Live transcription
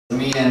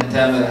me and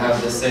Tamer have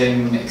the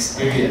same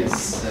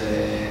experience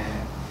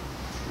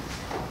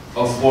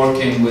of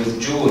working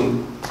with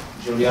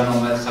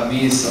Juliano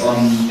Mer-Khamis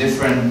on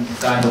different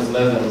kind of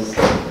levels,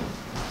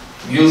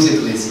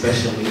 musically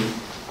especially.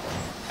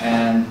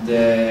 And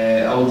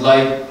I would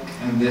like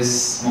in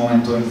this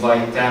moment to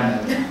invite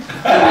Tamer.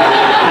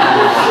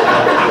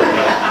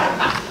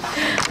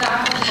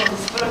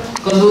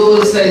 Because we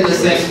will say the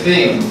same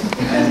thing,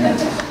 and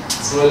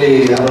it's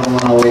really, I don't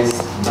want to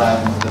waste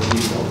time with the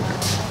people.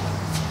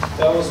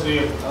 That was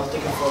weird. I'll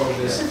take a photo of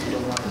this if you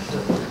don't mind.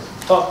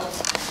 Talk.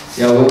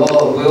 Yeah,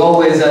 we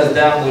always, as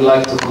them, we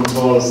like to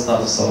control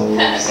stuff, so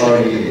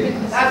sorry.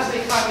 It's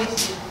absolutely fine.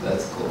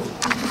 That's cool.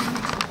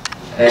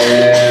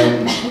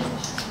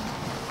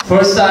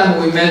 First time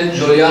we met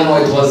Juliano,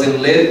 it was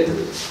in Lid.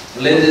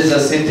 Lid is a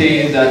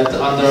city that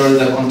under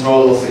the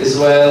control of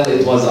Israel.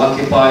 It was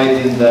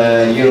occupied in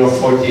the year of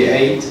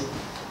 48.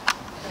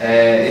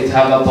 It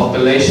have a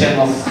population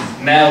of,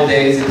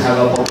 nowadays it have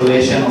a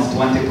population of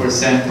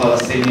 20%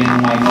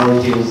 Palestinian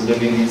minority who's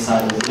living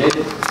inside of Lid.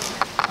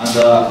 And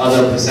the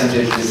other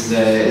percentage is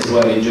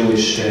Israeli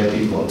Jewish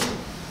people.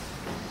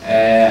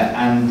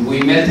 And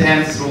we met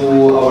him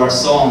through our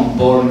song,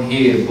 Born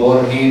Here.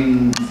 Born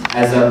Here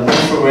as a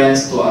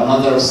reference to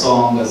another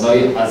song, a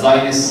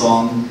Zionist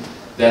song,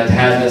 that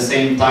had the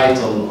same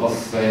title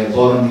of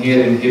Born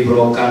Here in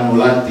Hebrew, Kan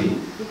Nulati.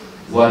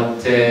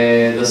 What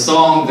the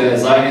song, the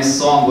Zionist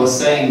song was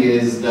saying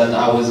is that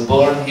I was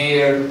born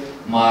here,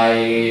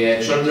 my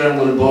children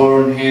will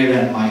born here,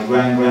 and my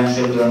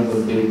grandchildren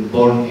will be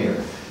born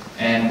here.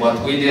 And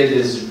what we did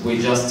is we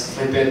just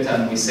flip it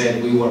and we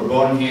said we were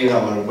born here,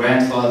 our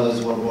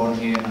grandfathers were born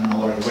here, and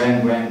our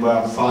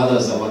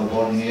grandfathers were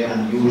born here,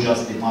 and you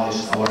just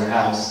demolished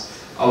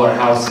our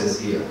houses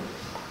here.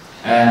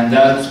 And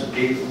that's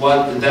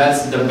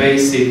the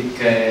basic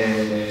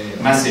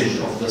message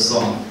of the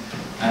song.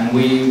 And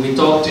we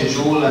talked to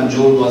Jul, and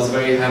Jul was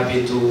very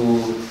happy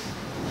to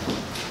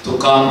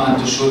come and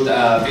to shoot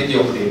a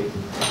video clip.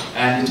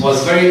 And it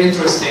was very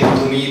interesting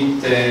to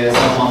meet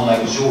someone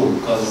like Jul,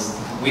 because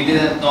we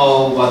didn't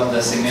know what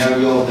the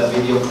scenario of the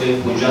video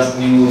clip. We just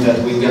knew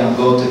that we're gonna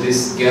go to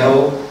this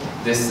ghetto,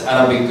 this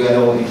Arabic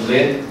ghetto in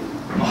Lid.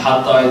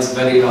 Muhatta, it's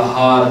very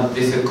hard,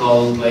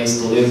 difficult place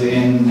to live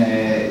in.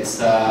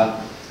 It's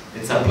a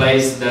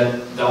place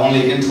that the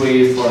only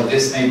entry for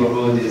this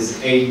neighborhood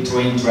is 8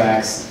 train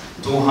tracks,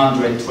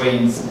 200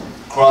 trains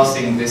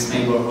crossing this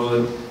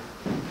neighborhood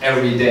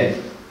every day.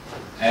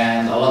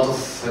 And a lot of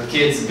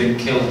kids been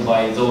killed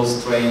by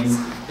those trains.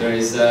 There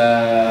is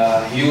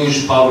a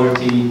huge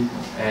poverty,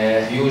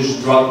 a huge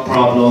drug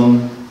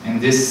problem in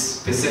this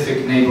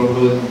specific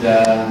neighborhood,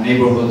 the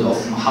neighborhood of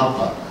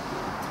Muhatta.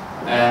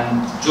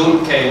 And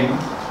Jul came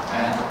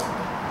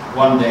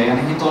one day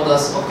and he told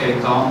us, okay,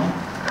 come,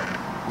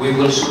 we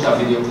will shoot a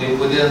video clip.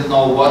 We didn't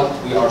know what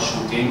we are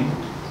shooting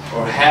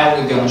or how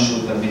we're gonna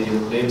shoot the video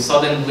clip.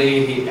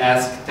 Suddenly he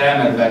asked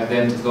Tamer back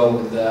then to go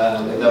with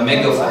the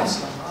megaphone.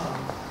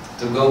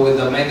 To go with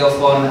the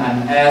megaphone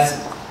and ask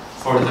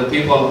for the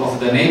people of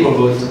the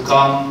neighborhood to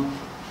come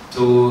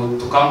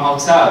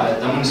outside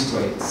and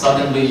demonstrate.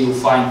 Suddenly you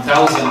find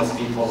thousands of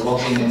people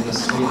walking in the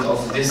street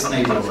of this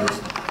neighborhood,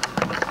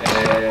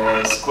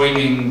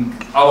 screaming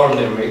our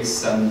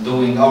lyrics and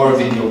doing our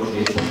video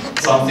clip,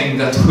 something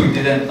that we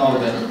didn't know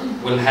that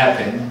will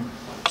happen.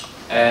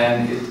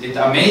 And it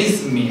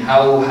amazed me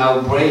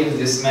how brave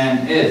this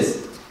man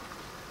is.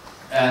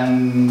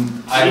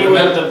 And I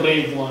remember the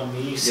brave one.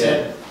 He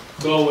said,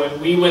 go, and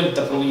we went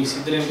the police.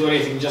 He didn't do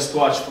anything, just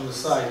watch from the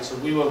side. So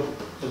we were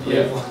the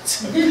brave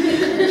ones.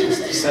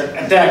 He said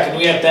attack, and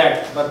we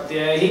attacked. But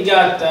he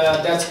got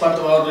that's part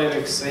of our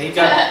lyrics. He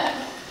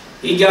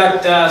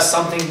got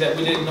something that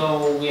we didn't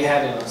know we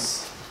had in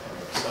us.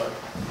 Sorry.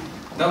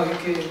 No, you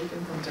can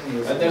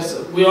continue.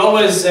 We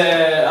always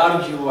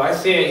argue. I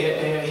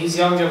think he's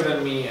younger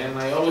than me, and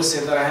I always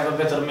say that I have a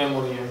better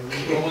memory, and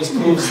he always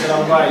proves that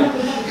I'm right.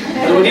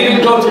 But we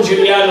didn't go to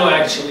Juliano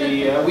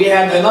actually. We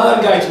had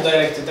another guy to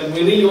direct it, and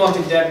we really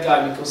wanted that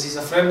guy because he's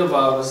a friend of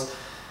ours.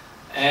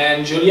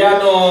 And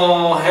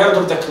Juliano heard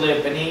of the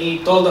clip, and he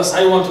told us,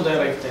 I want to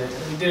direct it.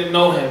 We didn't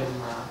know him.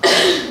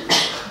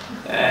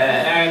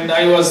 And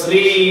I was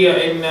really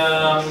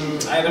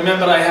I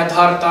remember I had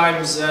hard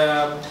times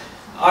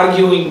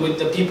arguing with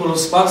the people who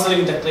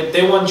sponsoring the clip.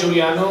 They want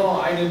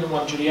Juliano, I didn't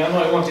want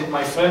Juliano, I wanted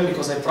my friend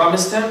because I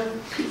promised him.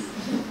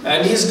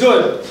 And he's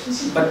good.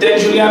 But then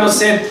Juliano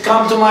said,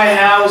 come to my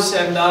house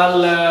and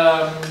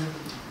I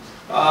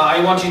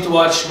want you to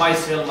watch my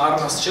film,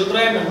 Arna's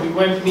Children. And we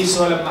went, me,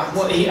 Soel, and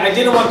Mahmoud. I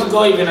didn't want to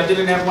go even, I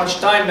didn't have much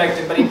time back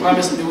then, but he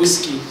promised me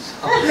whiskey.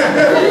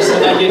 He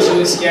said, I get you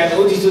whiskey. And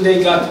Udi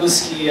today got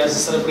whiskey as a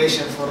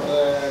celebration for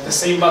the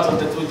same bottle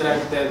that we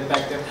drank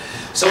back then.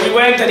 So we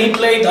went and he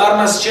played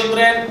Arna's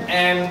Children,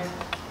 and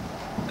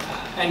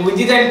we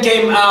didn't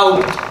came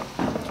out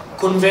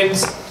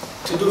convinced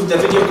to do the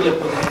video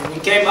clip with him. We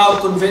came out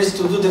convinced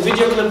to do the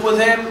video clip with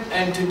him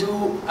and to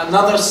do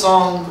another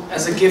song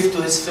as a gift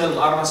to his film,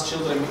 Arna's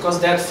Children, because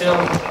that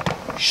film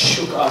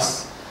shook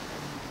us.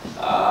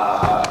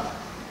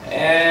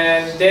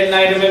 And then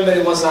I remember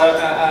it was I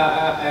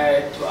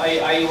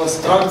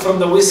was drunk from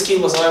the whiskey.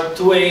 It was around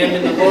 2 a.m.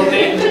 in the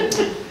morning,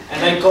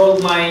 and I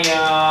called my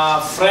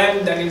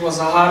friend, and it was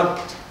a hard,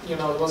 it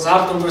was a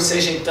hard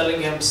conversation, telling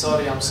him,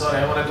 sorry, I'm sorry,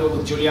 I want to do it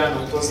with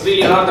Juliano. It was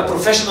really hard, a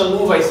professional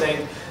move, I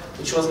think,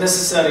 which was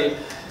necessary.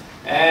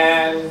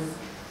 And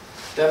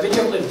the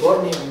video clip bore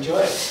me. Enjoy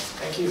it.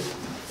 Thank you.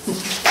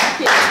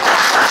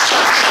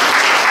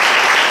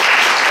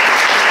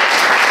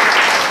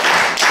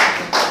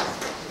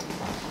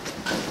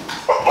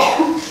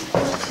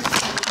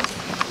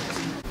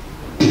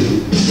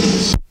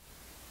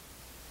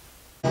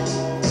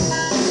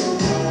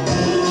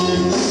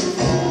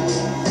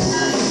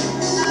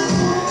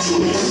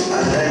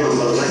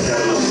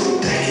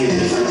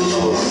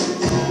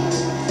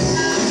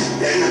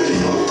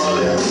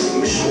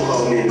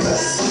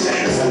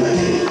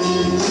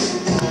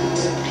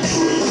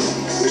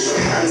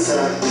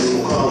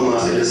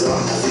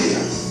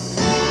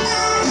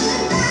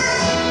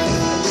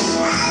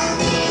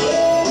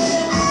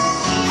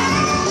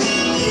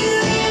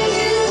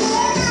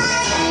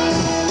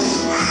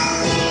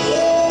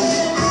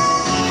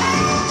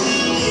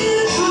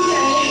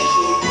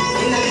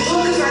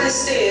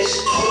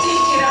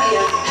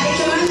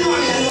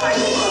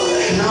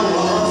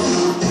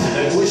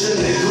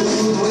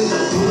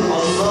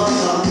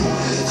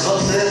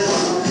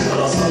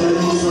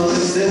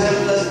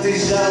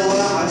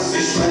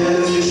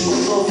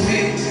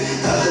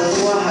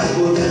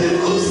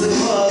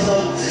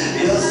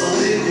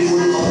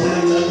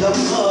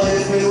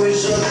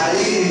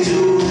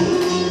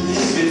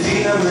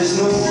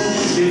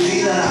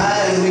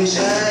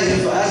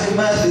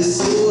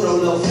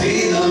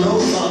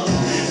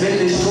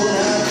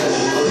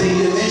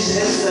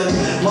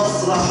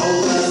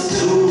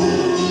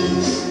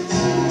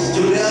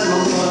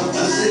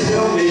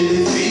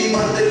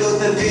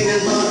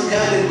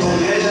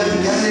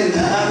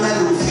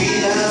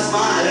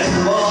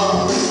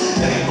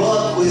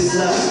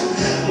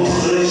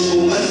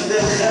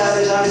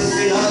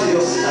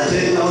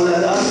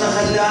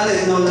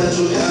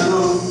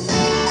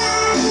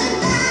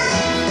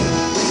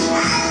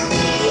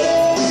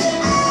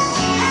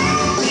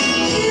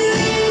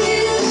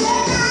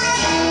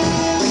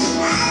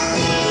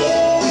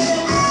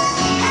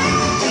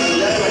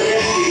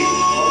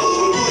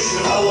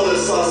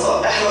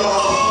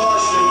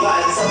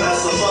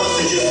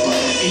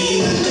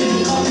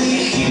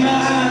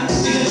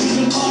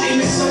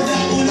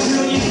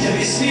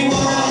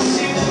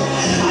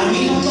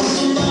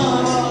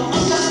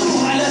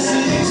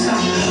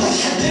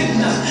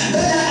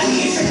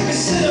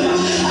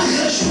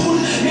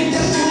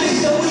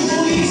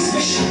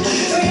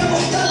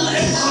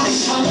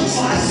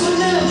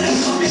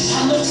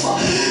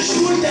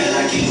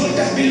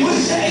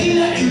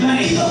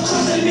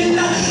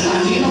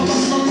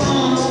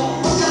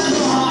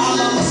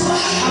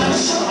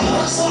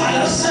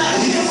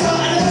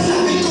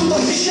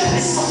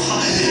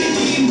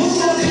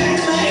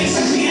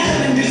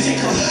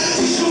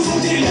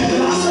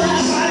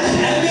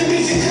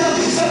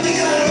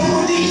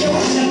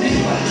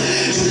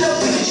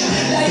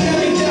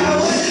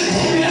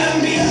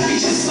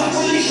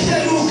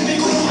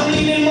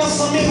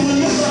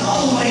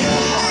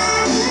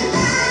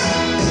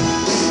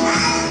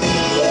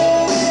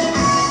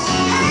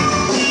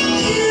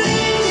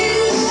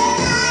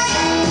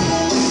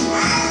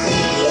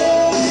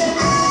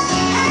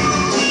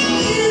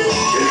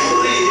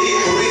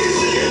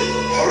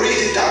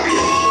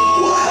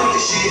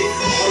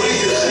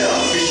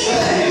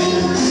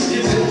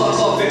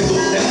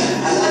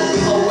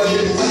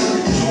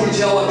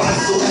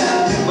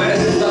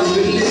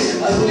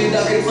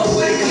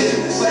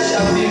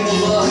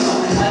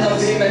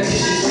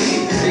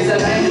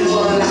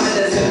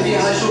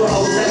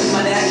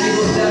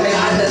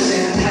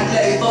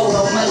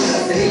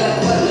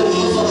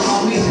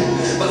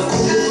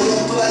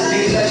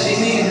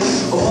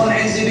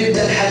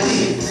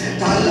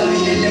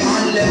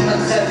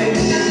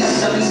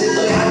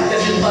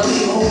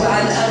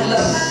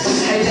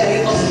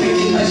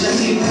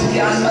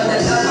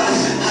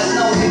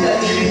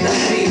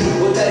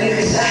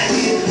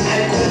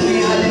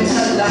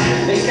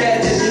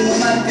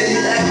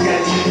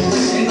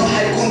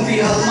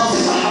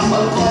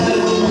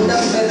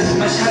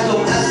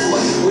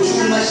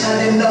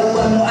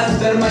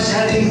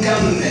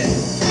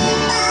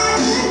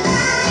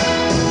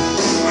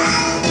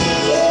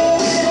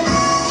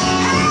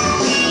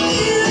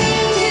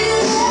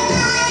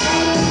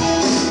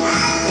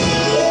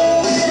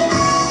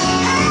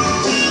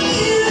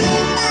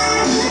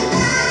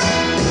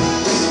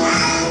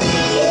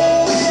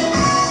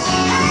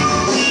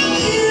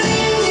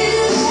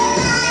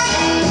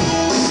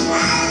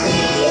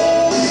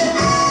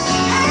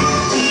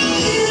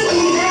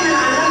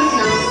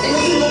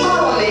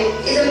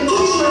 إذا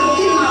بنكونش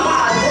مربوطين مع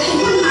بعض رح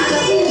نكون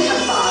معلقين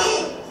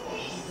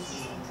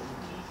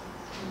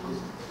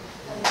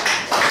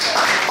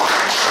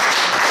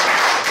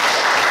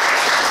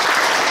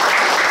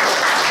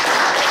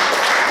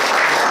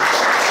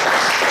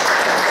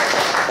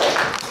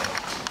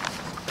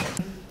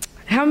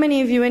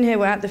many of you in here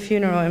were at the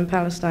funeral in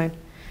Palestine?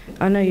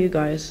 I know you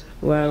guys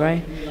were,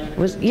 right?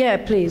 Yeah,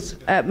 please.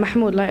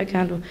 Mahmoud, light a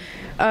candle.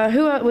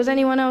 Was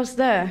anyone else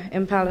there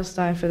in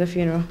Palestine for the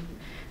funeral?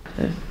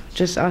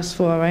 Just us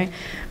four, right?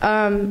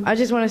 I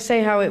just want to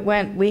say how it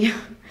went. We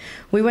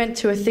went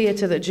to a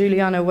theater that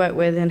Juliano worked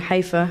with in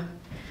Haifa,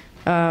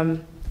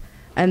 and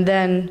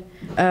then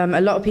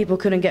a lot of people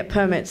couldn't get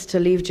permits to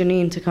leave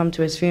Jenin to come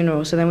to his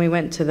funeral, so then we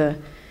went to the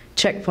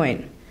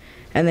checkpoint,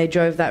 and they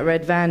drove that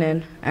red van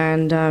in,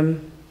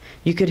 and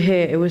you could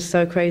hear, it was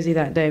so crazy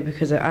that day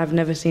because I've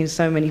never seen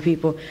so many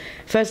people.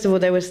 First of all,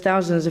 there was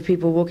thousands of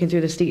people walking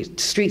through the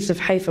streets of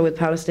Haifa with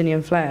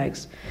Palestinian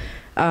flags.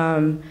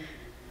 And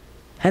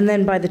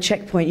then by the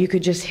checkpoint, you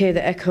could just hear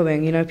the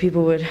echoing. You know,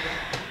 people would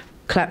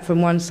clap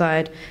from one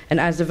side, and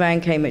as the van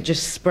came, it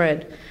just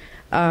spread.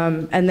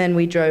 And then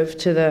we drove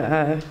to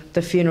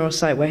the funeral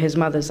site where his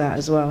mother's at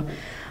as well.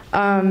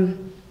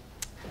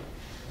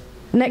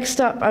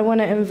 Next up, I want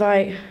to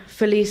invite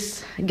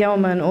Felice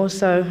Gelman,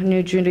 also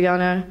knew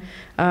Juliano,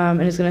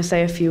 and is going to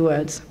say a few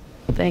words.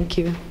 Thank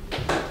you.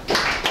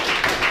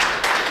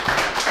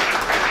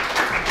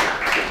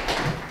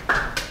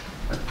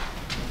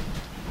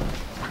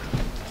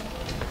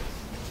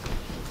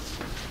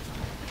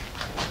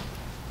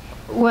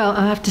 Well,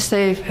 I have to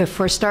say,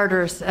 for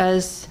starters,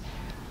 as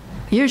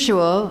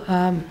usual,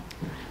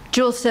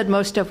 Jules said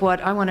most of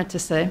what I wanted to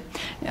say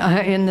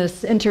in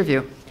this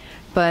interview,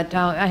 but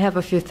I have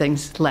a few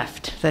things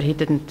left that he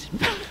didn't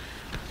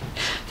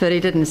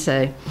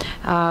say.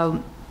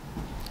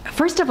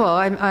 First of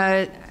all,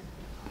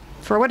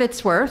 for what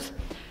it's worth,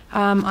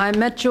 I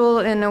met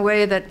Jules in a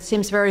way that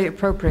seems very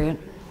appropriate,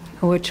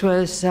 which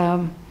was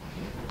I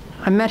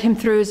met him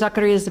through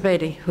Zakaria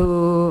Zubeidi,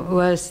 who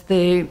was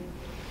the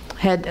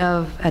head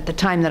of, at the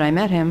time that I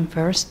met him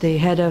first, the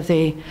head of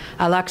the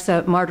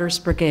Al-Aqsa Martyrs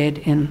Brigade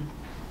in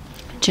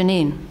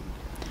Jenin.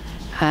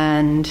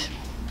 And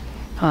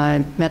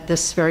I met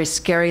this very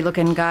scary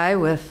looking guy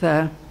with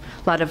a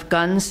lot of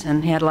guns,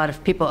 and he had a lot of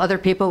other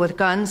people with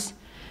guns,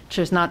 which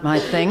is not my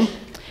thing.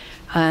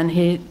 And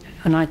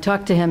when I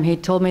talked to him, he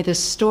told me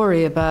this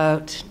story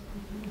about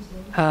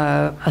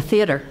a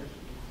theater,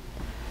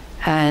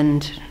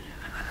 and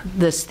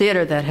this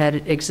theater that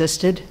had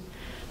existed,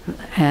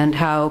 and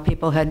how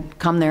people had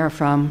come there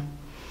from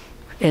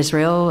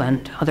Israel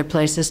and other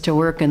places to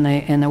work in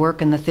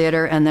the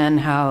theater, and then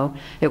how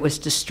it was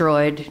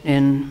destroyed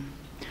in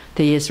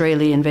the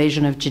Israeli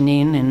invasion of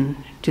Jenin in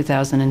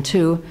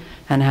 2002,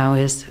 and how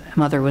his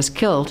mother was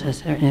killed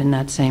in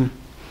that same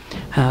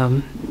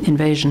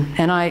invasion.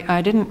 And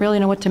I didn't really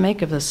know what to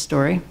make of this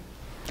story.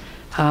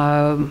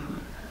 I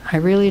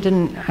really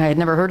didn't. I had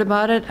never heard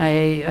about it.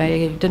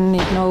 I didn't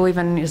know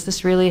even, did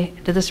this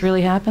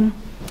really happen?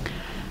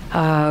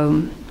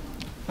 And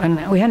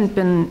we hadn't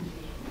been,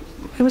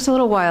 it was a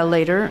little while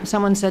later,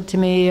 someone said to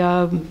me,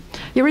 you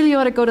really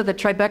ought to go to the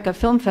Tribeca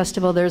Film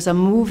Festival. There's a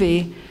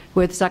movie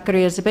with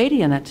Zakaria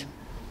Zubeidi in it.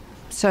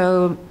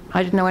 So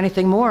I didn't know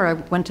anything more. I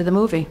went to the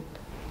movie.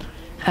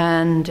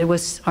 And it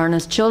was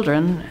Arna's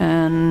Children,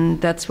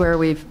 and that's where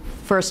we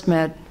first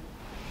met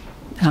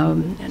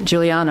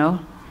Juliano,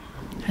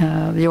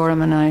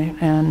 Yoram and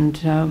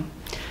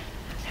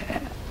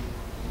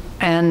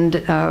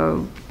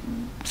I,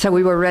 so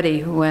we were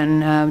ready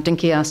when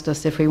Dinky asked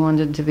us if we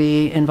wanted to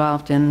be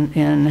involved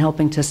in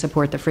helping to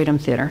support the Freedom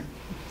Theater.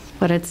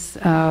 But it's,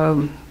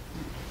 I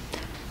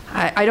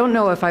don't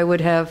know if I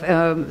would have,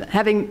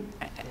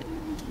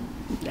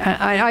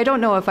 I don't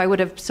know if I would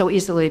have so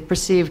easily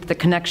perceived the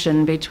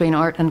connection between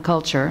art and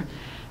culture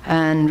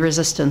and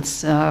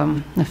resistance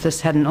if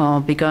this hadn't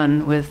all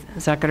begun with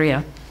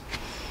Zakaria.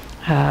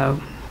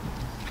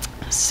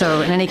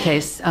 So in any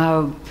case,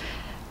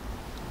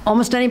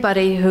 almost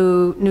anybody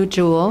who knew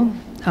Jewel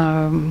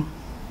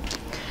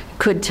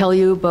could tell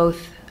you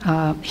both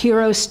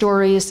hero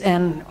stories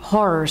and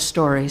horror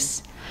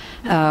stories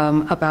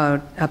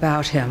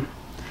about him.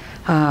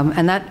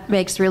 And that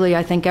makes really,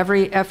 I think,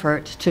 every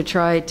effort to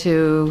try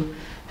to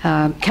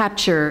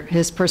capture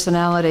his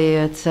personality.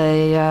 It's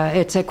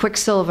a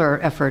quicksilver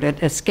effort.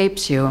 It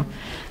escapes you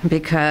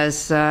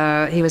because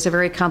he was a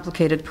very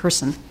complicated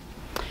person.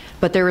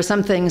 But there were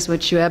some things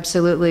which I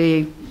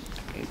absolutely,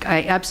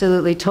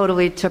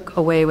 totally took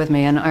away with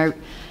me. And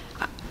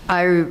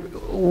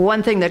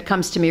one thing that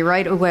comes to me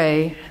right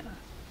away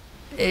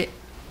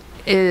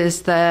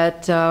is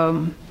that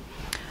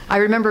I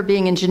remember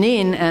being in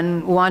Jenin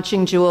and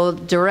watching Jewel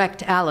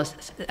direct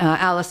Alice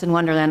in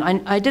Wonderland.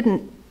 I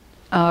didn't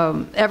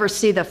ever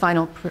see the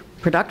final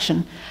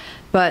production,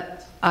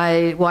 but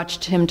I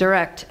watched him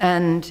direct.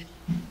 And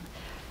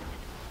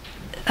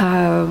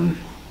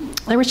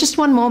there was just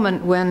one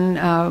moment when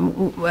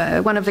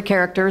one of the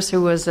characters,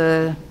 who was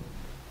a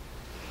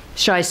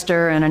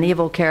shyster and an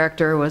evil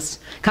character, was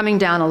coming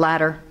down a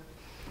ladder,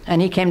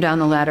 and he came down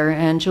the ladder,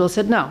 and Jewel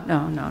said, no,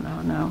 no, no,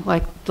 no, no,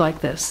 like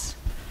this.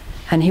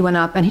 And he went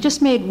up, and he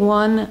just made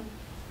one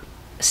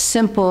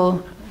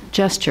simple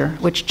gesture,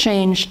 which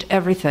changed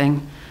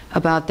everything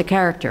about the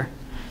character.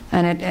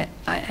 And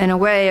in a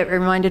way, it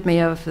reminded me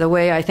of the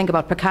way I think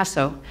about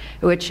Picasso,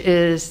 which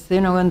is,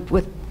 you know,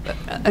 with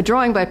a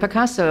drawing by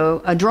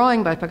Picasso,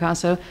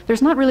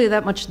 there's not really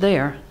that much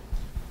there.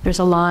 There's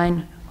a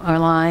line,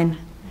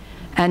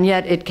 and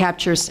yet it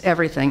captures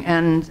everything.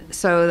 And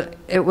so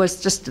it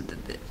was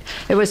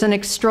an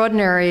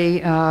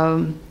extraordinary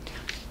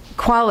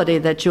quality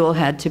that Jewel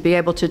had, to be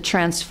able to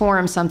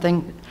transform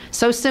something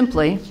so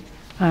simply.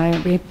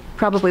 We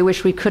probably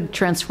wish we could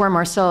transform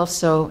ourselves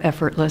so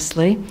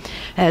effortlessly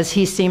as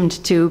he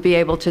seemed to be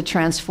able to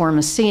transform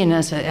a scene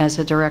as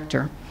a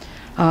director.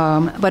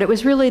 But it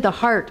was really the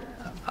heart,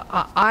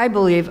 I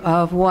believe,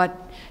 of what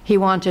he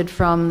wanted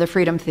from the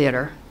Freedom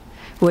Theater,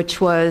 which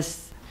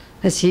was,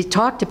 as he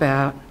talked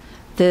about,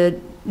 the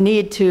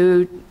need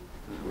to,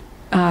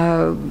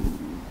 how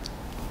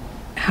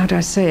do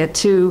I say it,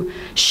 to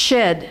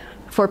shed,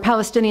 for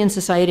Palestinian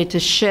society to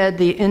shed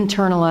the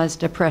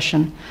internalized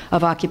oppression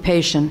of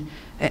occupation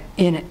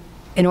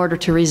in order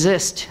to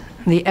resist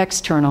the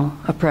external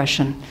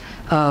oppression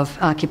of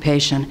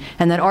occupation.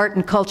 And that art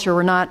and culture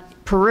were not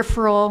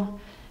peripheral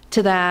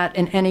to that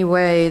in any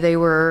way. They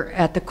were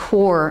at the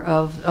core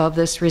of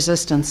this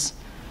resistance.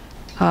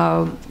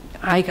 I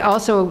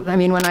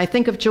mean, when I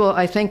think of Jewel,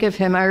 I think of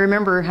him, I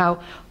remember how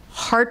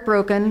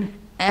heartbroken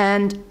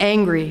and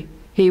angry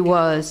he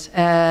was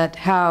at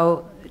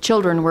how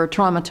children were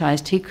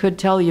traumatized. He could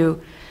tell you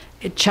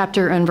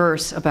chapter and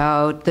verse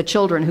about the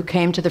children who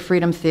came to the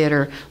Freedom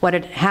Theater, what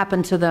had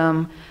happened to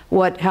them,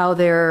 how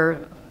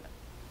the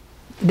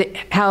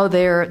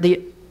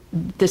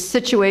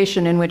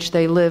situation in which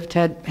they lived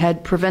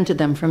had prevented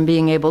them from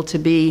being able to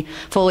be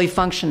fully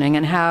functioning,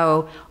 and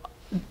how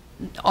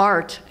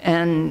art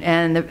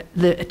and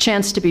the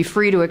chance to be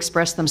free to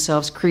express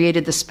themselves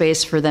created the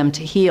space for them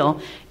to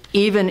heal,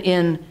 even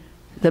in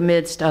the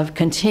midst of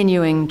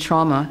continuing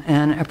trauma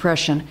and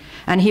oppression.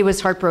 And he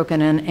was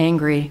heartbroken and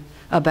angry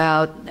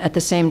about, at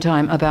the same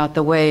time, about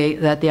the way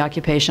that the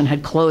occupation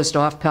had closed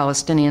off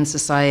Palestinian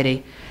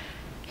society.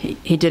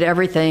 He did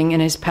everything in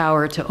his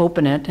power to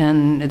open it,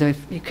 and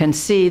you can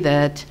see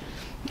that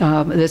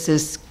this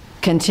is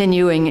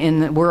continuing in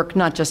the work,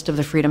 not just of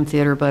the Freedom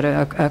Theater, but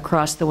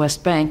across the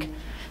West Bank.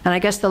 And I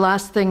guess the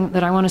last thing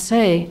that I want to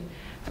say,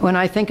 when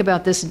I think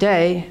about this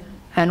day,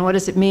 and what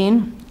does it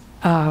mean?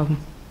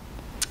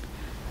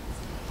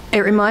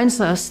 It reminds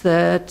us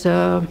that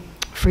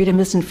freedom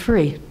isn't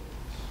free.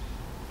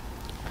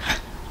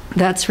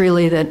 That's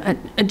really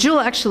that. Jewel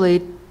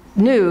actually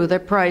knew the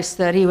price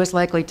that he was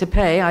likely to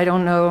pay. I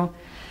don't know.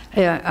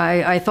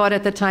 I thought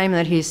at the time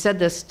that he said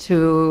this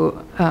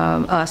to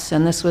us,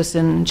 and this was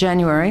in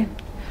January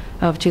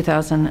of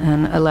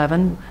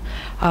 2011,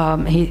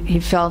 he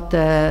felt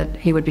that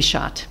he would be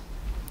shot.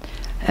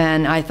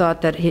 And I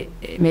thought that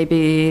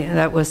maybe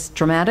that was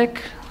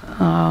dramatic,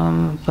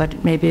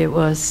 but maybe it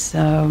was,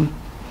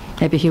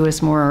 maybe he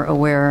was more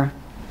aware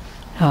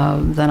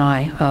than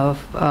I of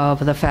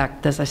the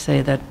fact, as I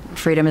say, that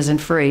freedom isn't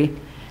free,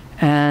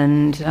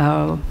 and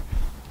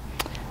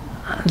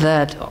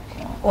that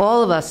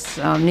all of us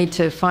need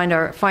to find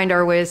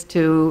our ways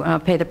to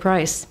pay the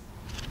price.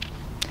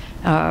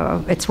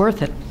 It's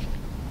worth it.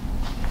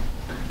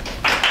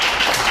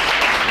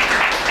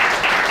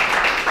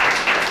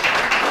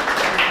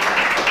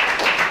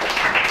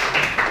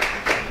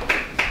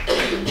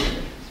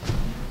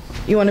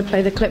 You want to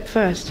play the clip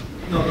first?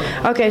 No.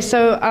 Okay,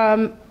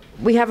 so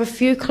we have a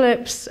few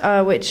clips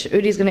which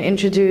Udi's going to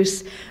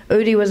introduce.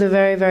 Udi was a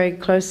very, very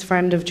close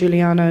friend of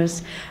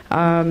Giuliano's,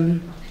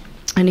 and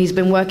he's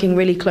been working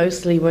really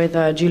closely with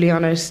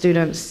Giuliano's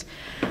students.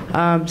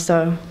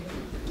 So,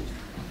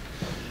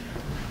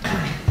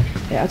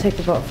 yeah, I'll take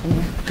the vote from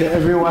you. Okay,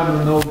 everyone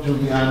who knows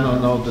Giuliano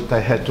knows that I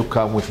had to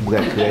come with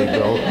black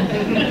label.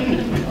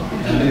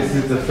 And this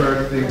is the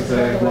first thing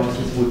that I want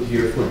to put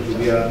here for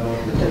Giuliano,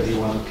 that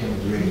everyone can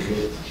drink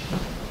it.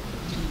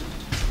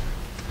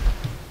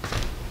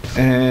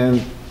 And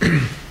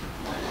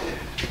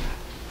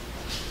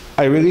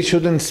I really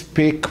shouldn't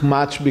speak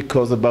much,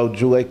 because about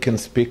Jul I can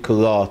speak a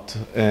lot.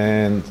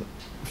 And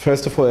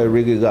first of all, I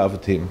really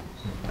loved him.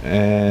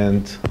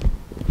 And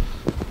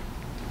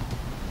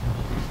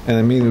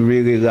I mean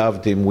really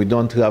loved him. We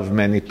don't love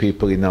many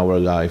people in our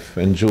life,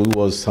 and Jul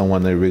was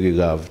someone I really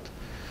loved.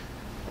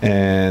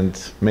 And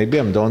maybe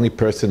I'm the only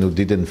person who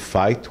didn't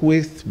fight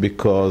with,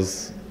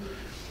 because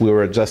we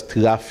were just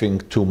laughing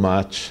too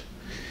much.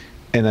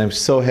 And I'm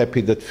so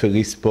happy that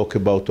Felice spoke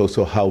about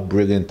also how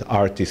brilliant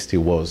artist he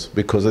was,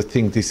 because I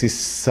think this is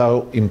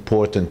so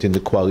important in the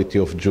quality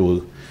of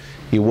Jul.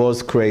 He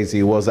was crazy,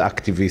 he was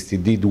activist, he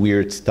did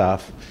weird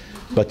stuff,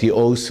 but he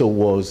also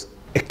was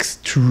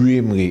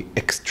extremely,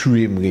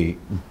 extremely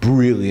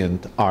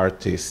brilliant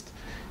artist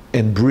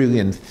and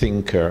brilliant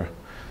thinker.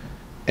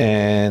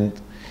 And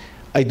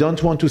I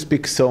don't want to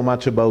speak so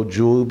much about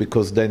Jul,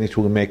 because then it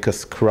will make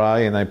us cry,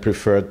 and I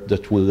prefer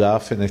that we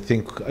laugh, and I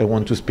think I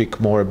want to speak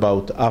more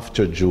about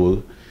after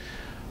Jul.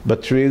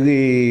 But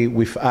really,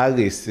 with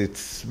Alice,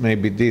 it's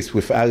maybe this.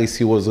 With Alice,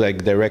 he was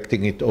like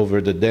directing it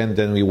over the den.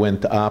 Then we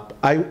went up.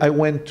 I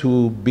went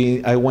to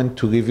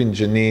live in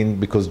Jenin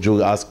because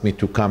Jules asked me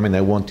to come, and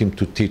I want him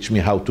to teach me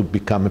how to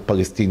become a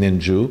Palestinian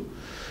Jew.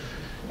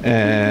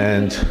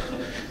 And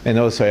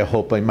also, I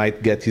hope I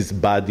might get his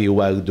body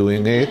while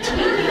doing it.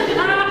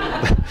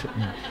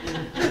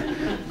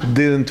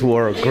 Didn't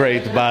work.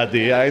 Great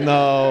body. I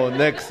know.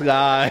 Next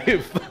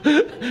life.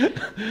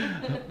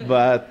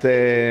 But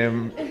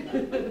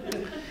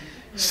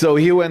so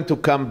he went to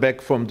come back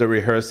from the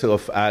rehearsal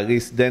of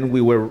Alice.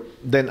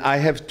 Then I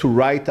have to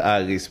write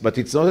Alice, but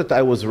it's not that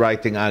I was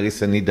writing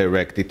Alice and he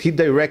directed. He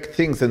direct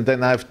things, and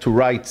then I have to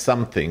write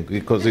something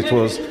because it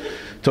was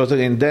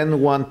totally. And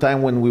then one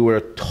time when we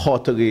were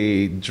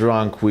totally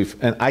drunk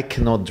and I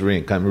cannot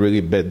drink. I'm a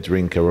really bad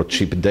drinker or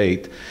cheap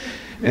date.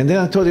 And then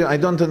I told him, I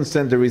don't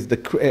understand, there is the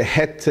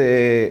hat,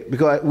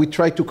 because we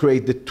try to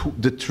create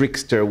the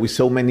trickster with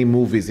so many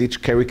movies.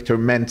 Each character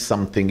meant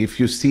something. If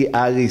you see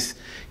Alice,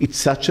 it's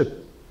such a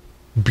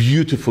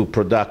beautiful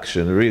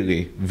production,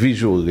 really,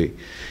 visually.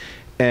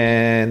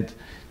 And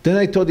then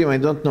I told him, I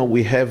don't know,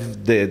 we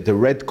have the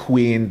Red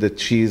Queen, that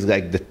she's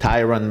like the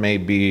tyrant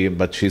maybe,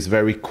 but she's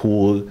very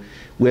cool.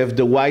 We have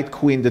the White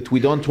Queen, that we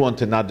don't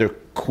want another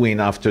queen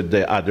after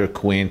the other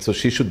queen, so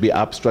she should be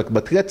abstract,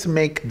 but let's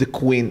make the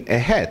queen a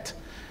hat.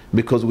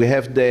 Because we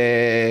have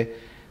the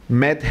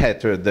Mad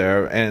Hatter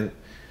there, and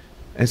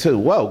said,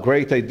 wow,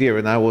 great idea.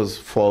 And I was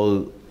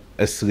fall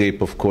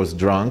asleep, of course,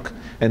 drunk.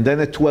 And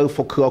then at 12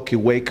 o'clock, he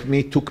wake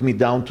me, took me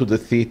down to the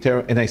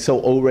theater, and I saw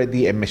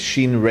already a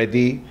machine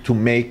ready to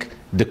make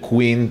the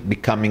queen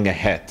becoming a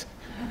hat.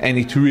 And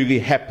it really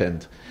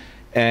happened.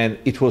 And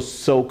it was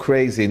so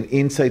crazy. And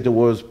inside there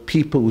was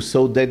people who were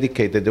so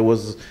dedicated. There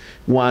was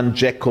one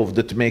Jacob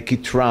that make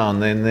it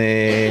round, and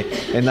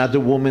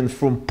another woman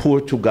from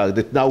Portugal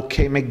that now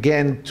came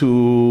again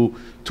to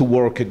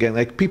work again.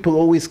 Like people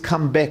always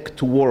come back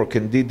to work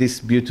and did this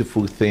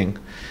beautiful thing.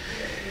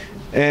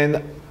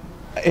 And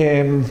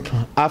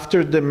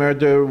after the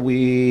murder,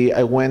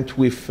 I went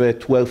with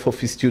 12 of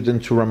his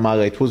students to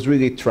Ramallah. It was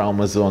really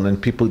trauma zone,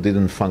 and people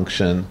didn't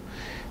function.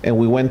 And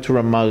we went to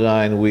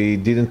Ramallah, and we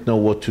didn't know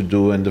what to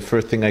do. And the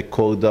first thing, I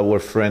called our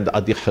friend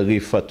Adi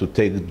Khalifa to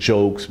take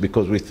jokes,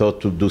 because we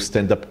thought to do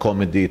stand-up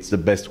comedy, it's the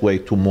best way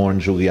to mourn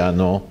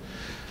Juliano.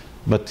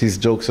 But his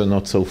jokes are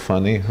not so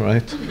funny,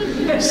 right?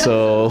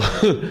 So,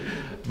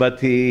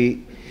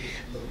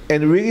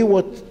 and really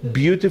what's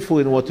beautiful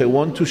and what I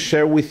want to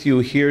share with you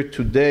here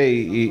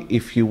today,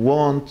 if you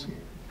want,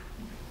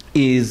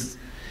 is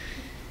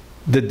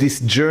that this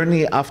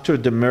journey after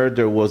the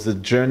murder was a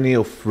journey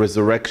of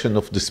resurrection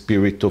of the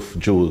spirit of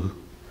Jules.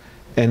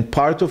 And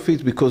part of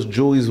it, because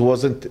Jules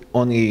wasn't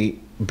only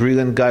a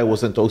brilliant guy,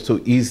 wasn't also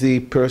easy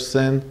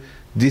person,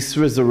 this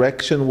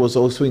resurrection was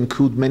also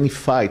include many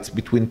fights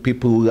between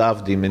people who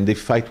loved him, and they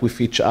fight with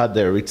each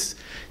other. It's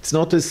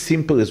not as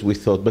simple as we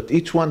thought, but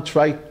each one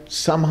tried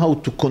somehow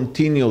to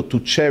continue to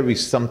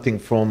cherish something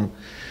from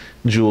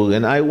Jules.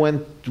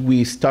 And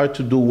we started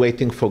to do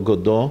Waiting for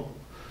Godot.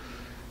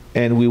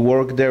 And we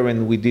worked there,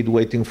 and we did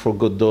Waiting for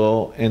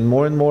Godot. And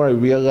more I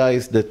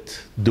realized that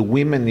the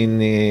women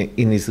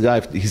in his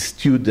life, his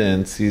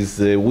students, his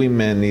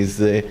women,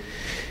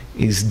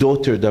 his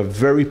daughter, they're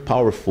very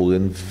powerful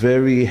and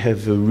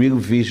have a real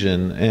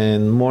vision.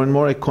 And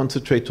more I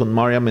concentrate on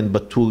Mariam and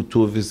Batul,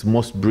 two of his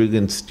most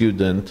brilliant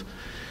students.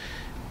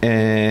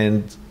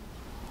 And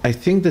I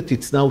think that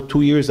it's now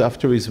 2 years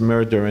after his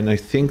murder, and I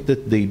think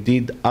that they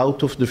did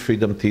out of the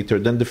Freedom Theater.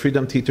 Then the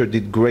Freedom Theater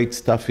did great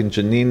stuff in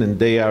Jenin, and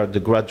they are the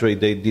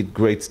graduate, they did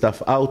great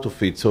stuff out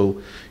of it.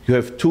 So you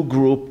have two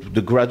groups,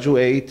 the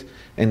graduate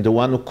and the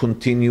one who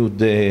continue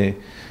the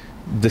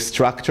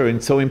structure. And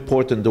it's so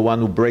important, the one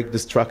who break the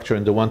structure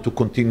and the one to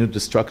continue the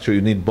structure,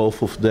 you need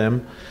both of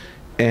them.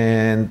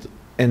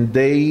 And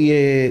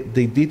they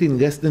did in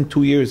less than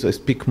 2 years. I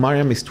speak,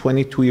 Mariam is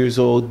 22 years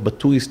old,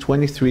 Batu is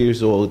 23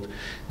 years old.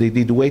 They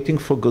did Waiting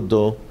for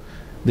Godot.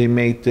 They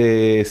made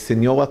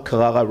Senora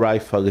Carrara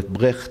Rifle at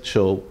Brecht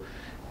show.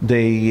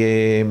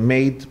 They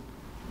made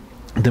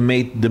the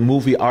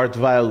movie Art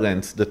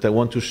Violence that I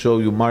want to show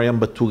you. Mariam,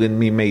 Batul and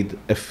me made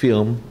a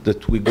film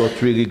that we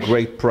got really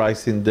great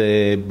prize in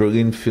the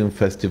Berlin Film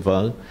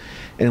Festival.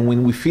 And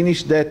when we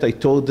finished that, I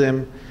told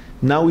them,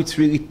 now it's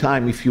really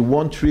time, if you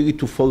want really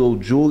to follow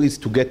Jules,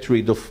 to get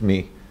rid of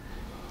me.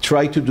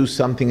 Try to do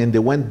something. And they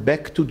went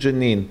back to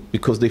Jenin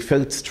because they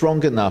felt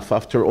strong enough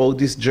after all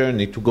this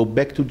journey to go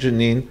back to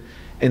Jenin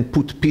and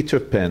put Peter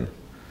Pan.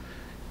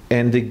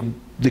 And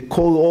they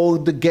call all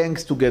the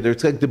gangs together.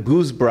 It's like the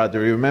Blues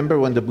Brothers. You remember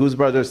when the Blues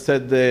Brothers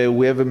said,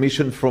 we have a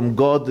mission from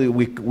God,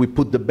 we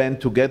put the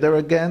band together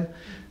again?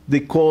 They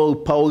call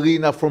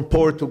Paulina from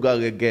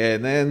Portugal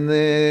again,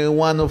 and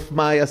one of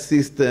my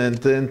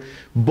assistants, and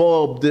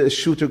Bob, the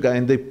shooter guy,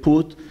 and they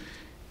put,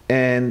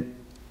 and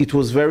it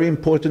was very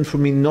important for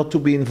me not to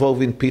be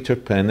involved in Peter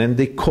Pan. And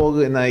they called,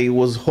 and I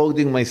was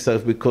holding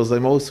myself because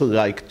I'm also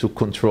like to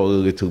control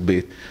a little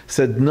bit.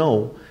 Said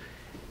no.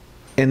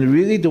 And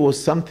really there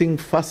was something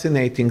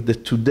fascinating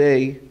that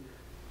today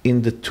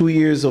in the 2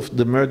 years of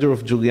the murder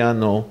of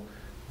Juliano,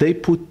 they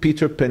put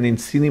Peter Pan in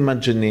Cinema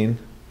Jenin,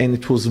 and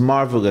it was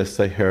marvelous,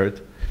 I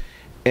heard.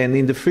 And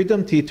in the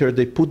Freedom Theater,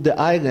 they put the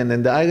island,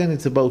 and the island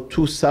is about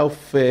two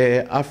South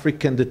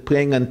Africans that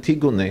playing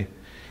Antigone.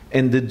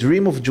 And the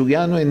dream of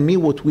Juliano and me,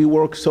 what we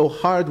worked so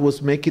hard,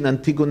 was making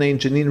Antigone in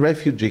Jenin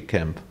refugee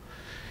camp.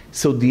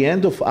 So the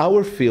end of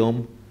our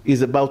film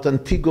is about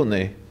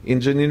Antigone in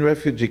Jenin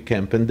refugee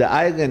camp, and the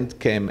island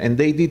came, and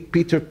they did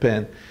Peter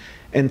Pan.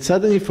 And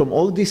suddenly, from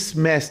all this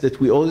mess that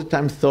we all the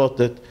time thought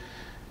that,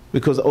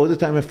 because all the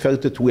time I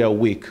felt that we are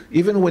weak.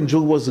 Even when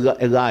Jules was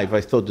alive,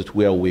 I thought that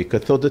we are weak. I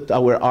thought that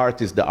our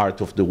art is the art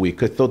of the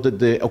weak. I thought that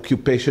the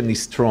occupation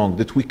is strong,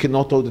 that we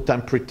cannot all the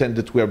time pretend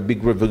that we are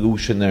big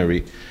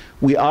revolutionary.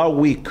 We are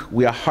weak.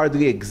 We are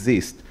hardly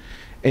exist.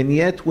 And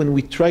yet, when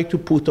we try to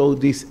put all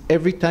this,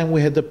 every time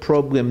we had a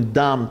problem,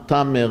 Dam,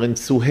 Tamer, and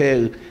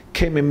Suhail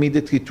came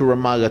immediately to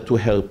Ramallah to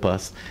help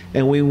us.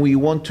 And when we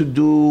wanted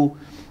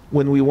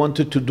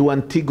to do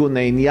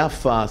Antigone in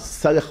Jaffa,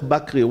 Saleh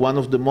Bakri, one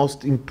of the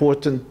most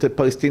important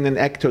Palestinian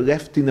actors,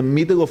 left in the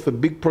middle of a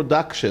big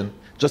production,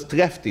 just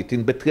left it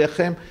in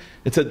Bethlehem,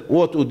 and said,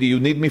 "What, Udi, you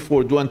need me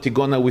for do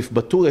Antigone with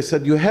Batul?" I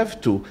said, "You have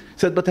to." He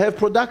said, "But I have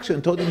production." I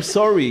told him,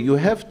 "Sorry, you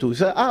have to." He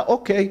said,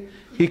 "Okay."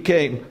 He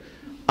came.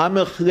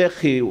 Amer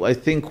Khlechi, I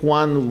think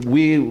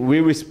we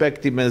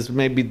respect him as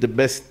maybe the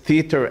best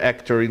theater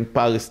actor in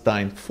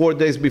Palestine. 4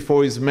 days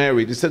before he's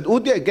married, he said,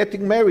 "Udi, I'm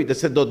getting married." I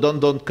said, "No,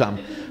 don't come."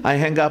 I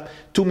hang up.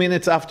 2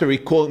 minutes after, he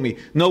called me.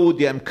 "No,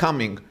 Udi, I'm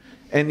coming."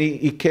 And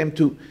he came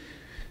to.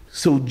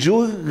 So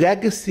Jewish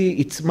legacy,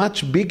 it's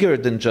much bigger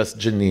than just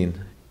Jenin.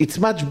 It's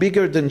much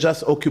bigger than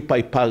just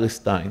occupy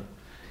Palestine.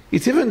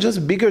 It's even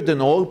just bigger than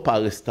all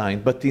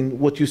Palestine. But in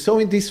what you saw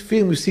in this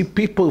film, you see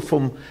people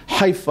from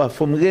Haifa,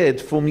 from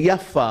Red, from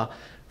Jaffa,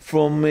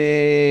 from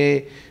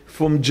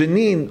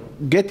Jenin,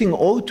 getting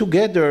all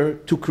together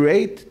to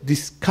create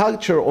this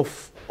culture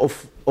of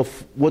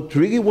what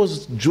really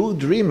was Jewish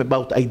dream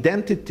about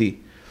identity.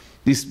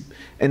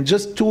 And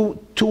just two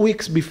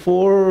weeks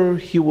before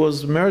he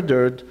was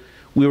murdered,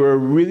 we were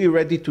really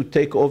ready to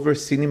take over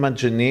Cinema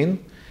Jenin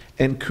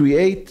and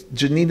create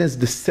Jenin as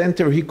the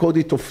center, he called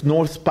it, of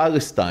North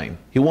Palestine.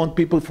 He wanted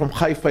people from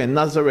Haifa and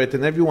Nazareth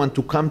and everyone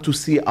to come to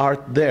see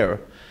art there.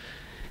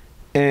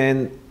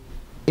 And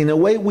in a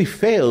way we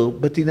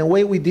failed, but in a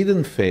way we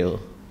didn't fail,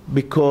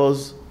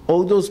 because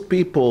all those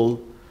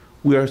people,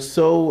 we are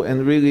so,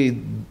 and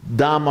really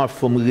Dama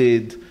from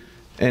Lid,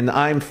 and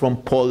I'm from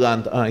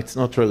Poland, it's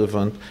not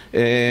relevant.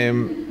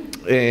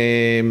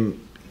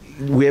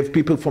 We have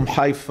people from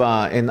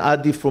Haifa and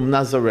Adi from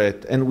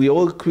Nazareth, and we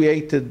all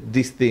created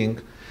this thing.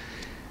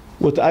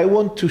 What I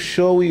want to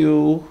show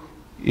you,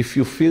 if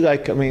you feel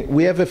like, I mean,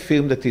 we have a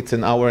film that it's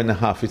an hour and a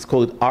half. It's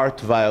called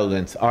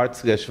Art/Violence.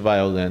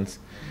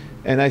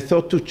 And I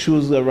thought to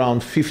choose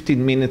around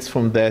 15 minutes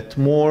from that,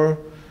 more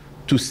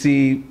to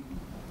see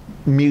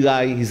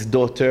Milai, his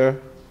daughter,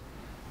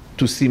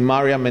 to see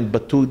Mariam and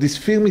Batul. This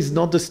film is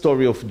not the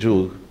story of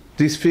Jul.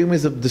 This film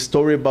is the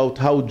story about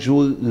how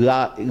Jul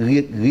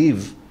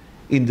live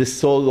in the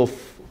soul of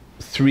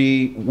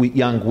 3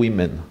 young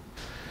women.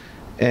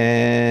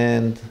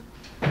 And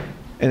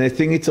I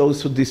think it's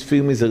also, this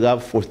film is a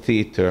love for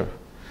theater.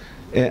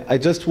 I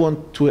just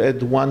want to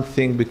add one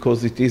thing,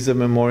 because it is a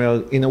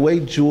memorial. In a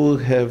way, Jewel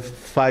have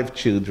 5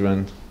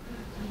 children,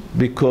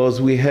 because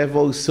we have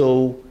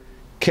also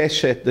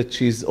Keshet, that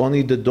she's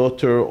only the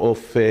daughter of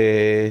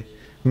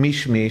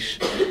Mishmish.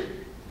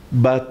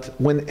 But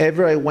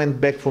whenever I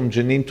went back from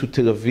Jenin to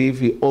Tel Aviv,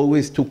 he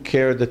always took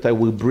care that I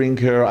will bring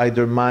her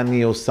either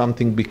money or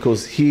something,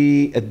 because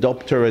he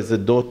adopted her as a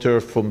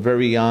daughter from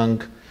very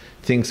young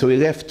thing. So he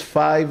left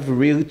 5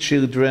 real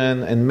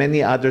children and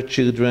many other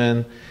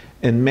children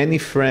and many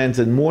friends,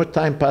 and more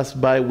time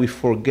passed by, we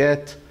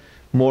forget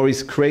more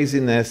his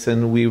craziness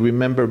and we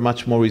remember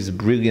much more his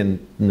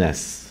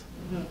brilliantness.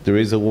 There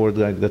is a word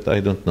like that,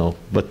 I don't know,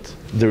 but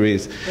there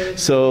is.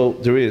 So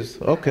there is,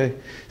 okay.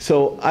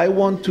 So I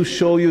want to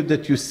show you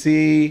that you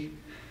see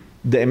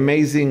the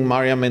amazing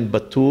Mariam and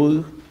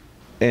Batul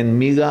and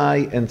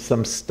Milai and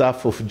some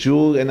stuff of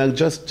Jul, and I'll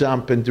just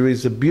jump, and there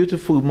is a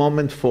beautiful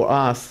moment for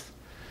us,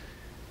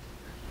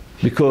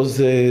 because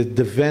the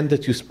van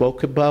that you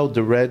spoke about,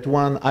 the red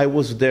one, I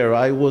was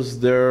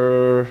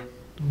there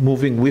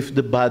moving with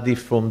the body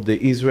from the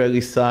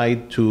Israeli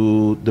side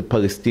to the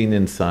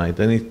Palestinian side,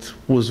 and it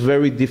was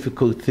very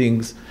difficult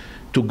things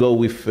to go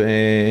with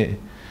the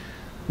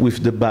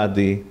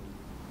body.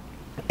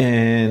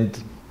 And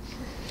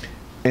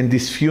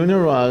this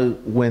funeral,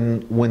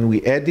 when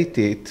we edit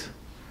it,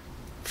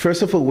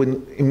 first of all,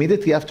 when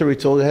immediately after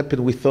it all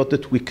happened, we thought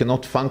that we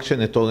cannot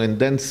function at all, and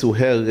then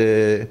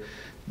Suhail,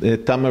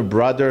 Tamer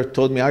brother,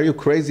 told me, "Are you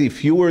crazy?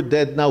 If you were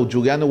dead now,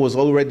 Juliano was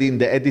already in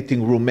the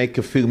editing room, make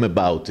a film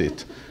about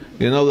it.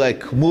 You know,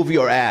 like, move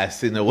your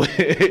ass in a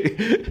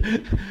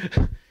way."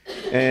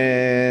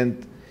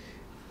 And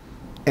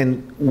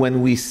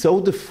when we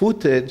saw the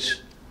footage,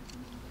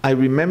 I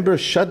remember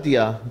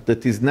Shadia,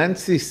 that is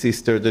Nancy's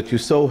sister, that you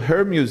saw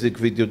her music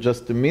video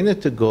just a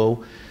minute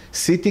ago,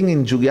 sitting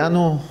in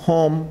Juliano's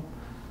home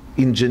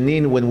in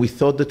Jenin, when we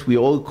thought that we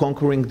were all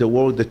conquering the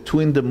world, at 2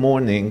 in the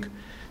morning,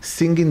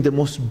 singing the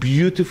most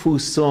beautiful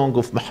song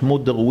of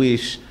Mahmoud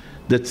Darwish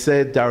that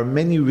said there are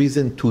many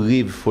reasons to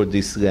live for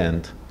this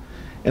land.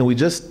 And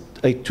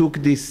I took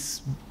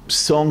this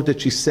song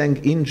that she sang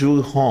in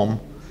Jul's home,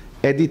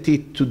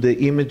 edited to the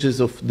images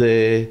of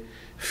the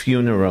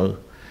funeral.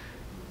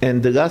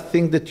 And the last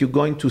thing that you're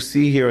going to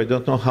see here, I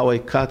don't know how I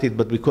cut it,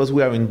 but because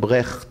we are in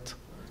Brecht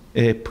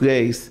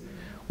place,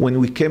 when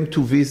we came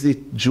to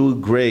visit Jul's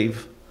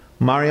grave,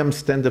 Mariam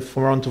stand in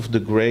front of the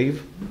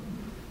grave,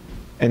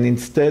 and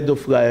instead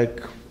of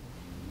like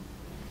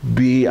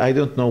I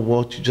don't know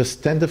what, she just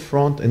stand in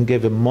front and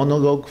gave a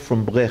monologue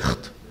from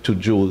Brecht to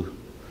Jul.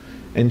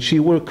 And she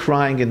were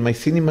crying, and my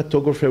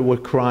cinematographer were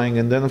crying,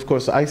 and then of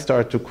course I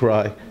started to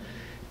cry.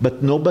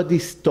 But nobody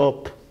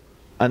stopped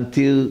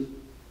until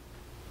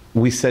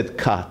we said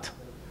cut.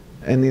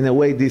 And in a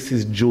way, this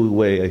is Jul's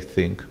way, I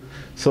think.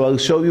 So I'll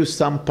show you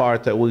some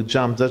part, I will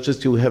jump, that's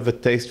just you'll have a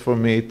taste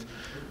from it.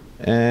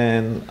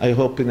 And I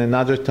hope in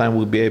another time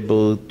we'll be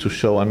able to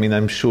show, I mean,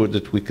 I'm sure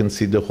that we can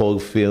see the whole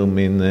film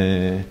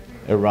in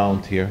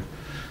around here.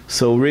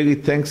 So really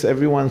thanks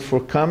everyone for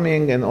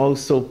coming, and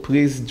also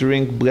please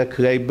drink Black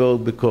Label,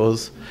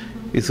 because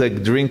it's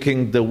like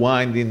drinking the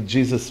wine in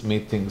Jesus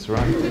meetings,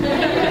 right?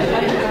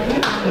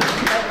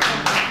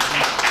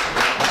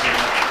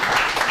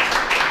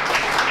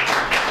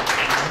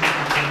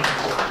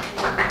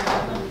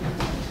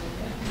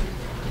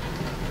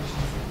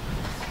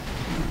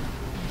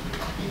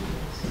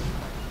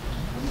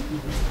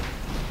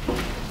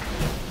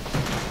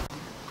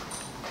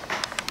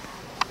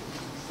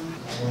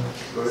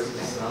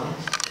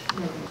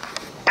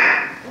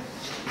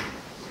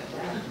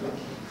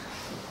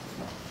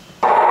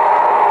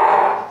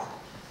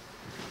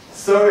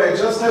 Sorry, I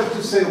just have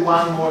to say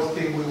one more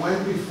thing. We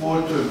went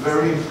before to a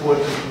very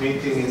important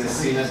meeting in a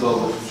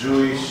synagogue of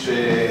Jewish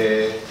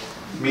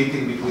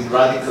meeting between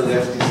radical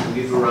leftists and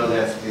liberal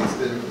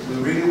leftists, and we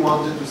really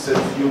wanted to say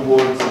a few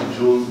words on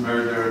Jul's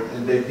murder,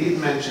 and they did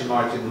mention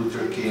Martin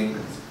Luther King,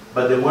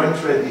 but they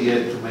weren't ready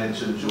yet to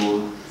mention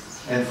Jul.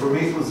 And for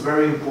me it was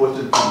very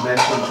important to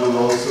mention Jul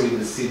also in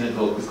the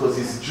synagogue, because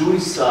his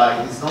Jewish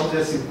side is not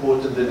as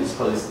important than his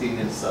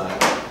Palestinian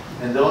side.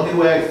 And the only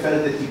way I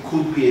felt that he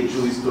could be a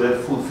Jew is to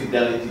have full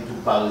fidelity to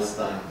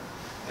Palestine.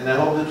 And I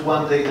hope that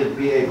one day they'll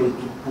be able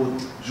to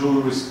put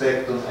Jew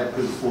respect on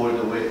April 4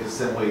 the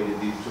same way they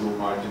did to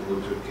Martin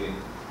Luther King.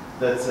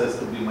 That has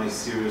to be my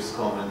serious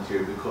comment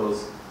here,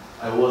 because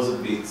I was a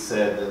bit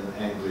sad and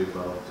angry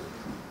about it.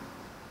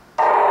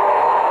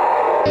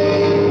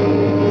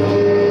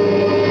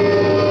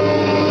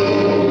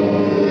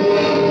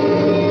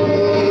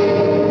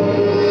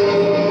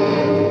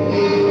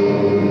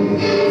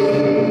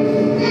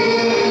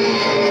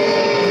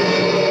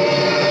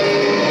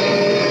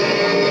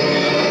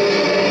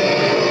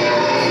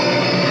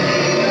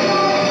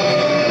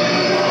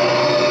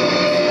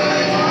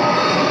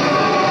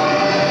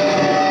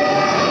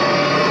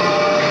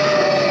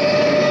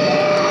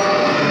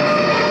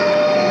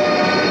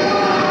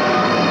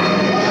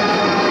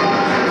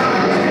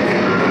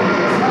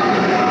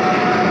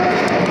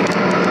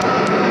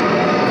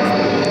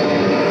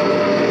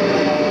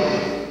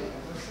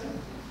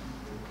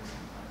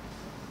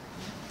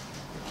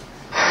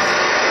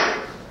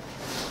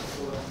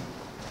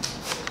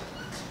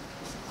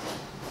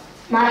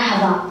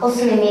 مرحبا،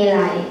 اسمي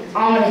ميلاي،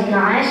 عمري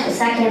 12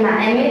 وساكنة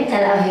مع أمي بتل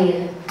أبيب.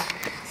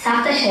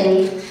 סבתא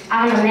שלי,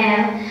 ארנה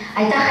מר,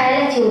 הייתה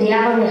חיילת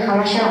יהודייה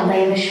במלחמה של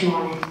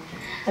 48.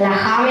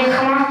 ולאחר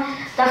המלחמה,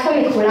 דווקא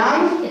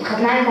מכולם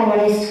התחתנה עם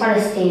קומוניסט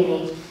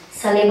פלסטיני,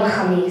 סליבה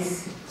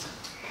חמיס.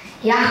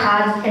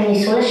 יחד הם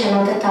ניסו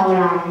לשנות את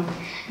העולם,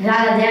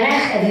 ועל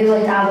הדרך הביאו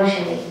את אבא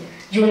שלי,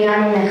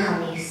 ג'וליאנו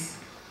מר-חמיס.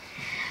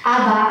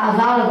 אבא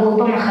עבר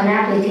לגור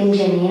במחנה הפליטים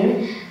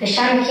ג'נין,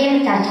 ושם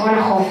הקים תיאטרון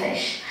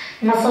החופש.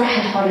 מסרח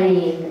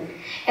الحرية,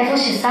 איפה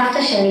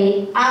שסבתא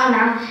שלי,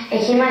 ארנה,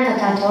 הקימה את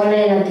התיאטרון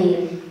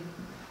לילדים.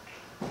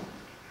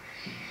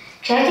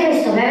 כשהייתי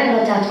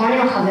מסתובבת בתיאטרון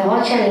עם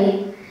החברות שלי,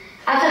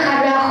 אף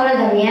אחד לא יכול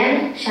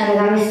לדמיין שאני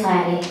גם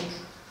ישראלית.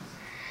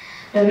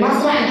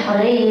 במסרח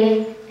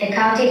الحرية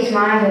הכרתי את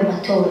מאיה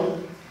ובתול,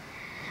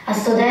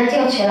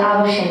 הסטודנטיות של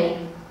אבא שלי.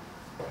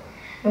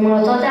 במול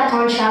אותו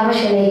תיאטרון שאבא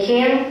שלי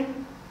הקים,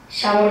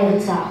 שם הוא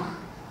נרצח.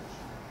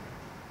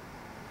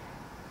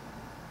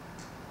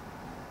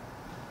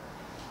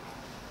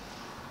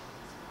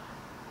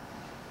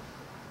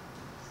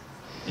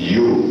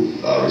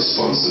 You are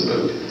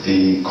responsible.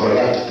 The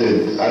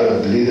corrupted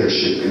Arab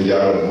leadership in the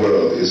Arab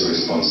world is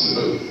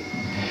responsible.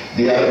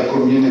 The Arab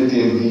community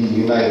in the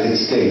United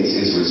States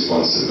is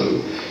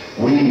responsible.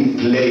 We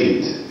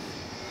played.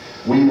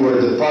 We were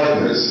the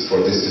partners for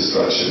this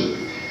destruction.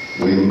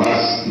 We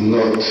must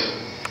not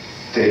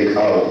take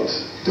out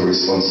the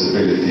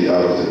responsibility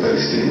out of the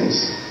Palestinians.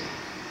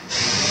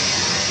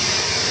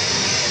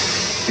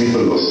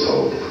 People lost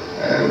hope,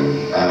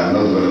 and I'm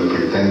not going to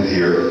pretend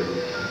here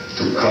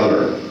to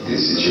color the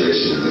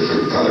situation in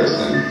different colors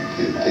than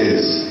it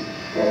is.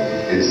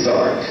 It's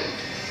dark.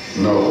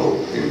 No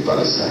hope in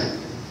Palestine.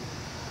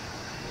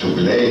 To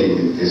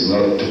blame is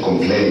not to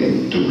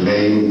complain. To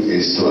blame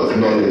is to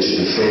acknowledge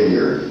the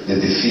failure, the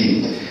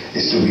defeat,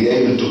 is to be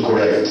able to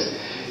correct.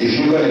 If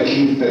you're going to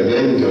keep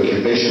blaming the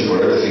occupation for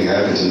everything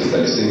that happens to the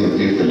Palestinian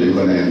people, you're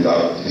going to end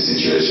up in the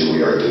situation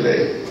we are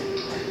today.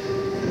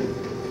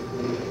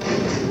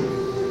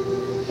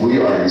 We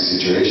are in a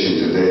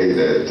situation today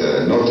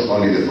that not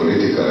only the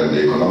political and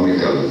the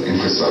economical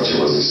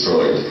infrastructure was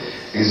destroyed,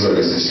 Israel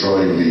is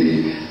destroying the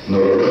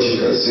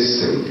neurological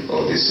system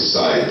of this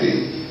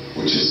society,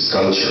 which is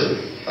culture,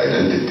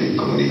 identity,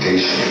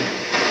 communication.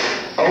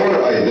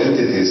 Our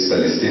identity as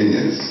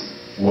Palestinians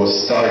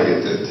was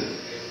targeted,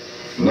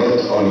 not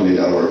only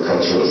our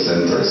cultural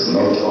centers,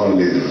 not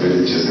only the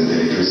villages and the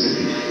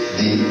electricity,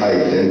 the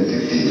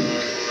identity.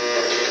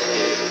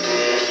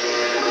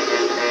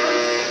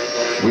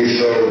 We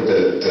thought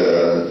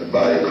that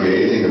by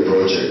creating a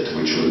project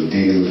which will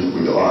deal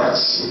with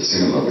arts, with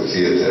cinema, with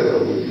theater,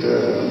 with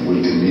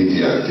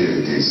multimedia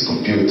activities,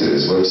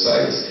 computers,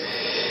 websites,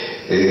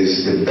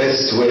 is the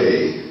best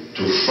way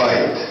to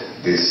fight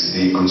this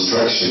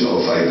deconstruction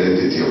of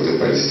identity of the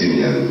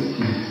Palestinian,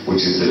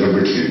 which is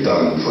deliberately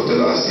done for the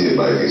last year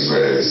by the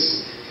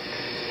Israelis.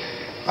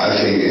 I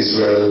think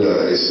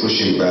Israel is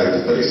pushing back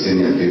the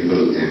Palestinian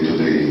people into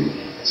the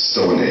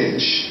Stone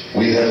Age.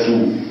 We have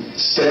to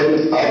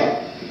stand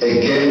up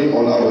again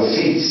on our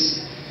feet.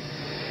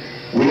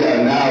 We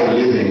are now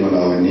living on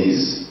our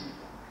knees.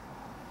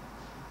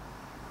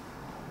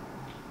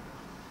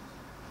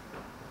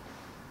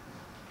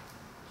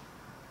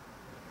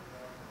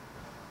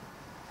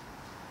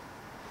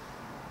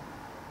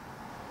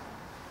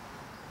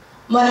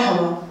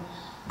 مرحبا،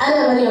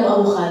 أنا مريم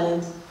أبو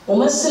خالد،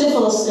 ممثلة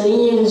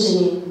فلسطينية من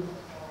جنين.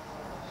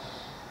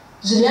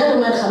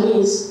 جوليانو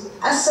مير-خاميس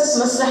أسس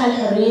مسرح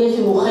الحرية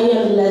في مخيم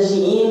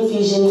اللاجئين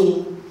في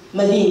جنين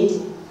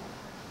مدينتي.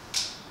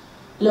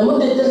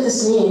 لمدة 3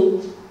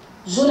 سنين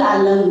جول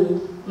علمني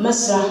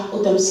مسرح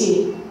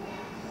وتمثيل،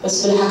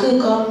 بس في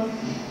الحقيقة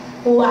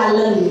هو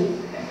علمني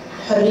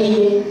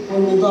الحرية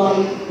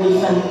والنضال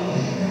والفن.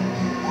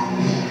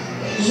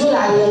 جول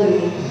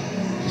علمني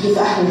كيف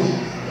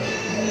أحلم.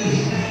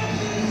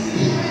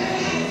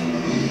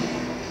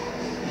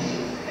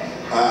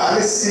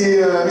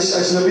 أليسي مش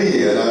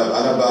أجنبية،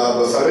 أنا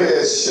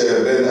بفرقش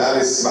بين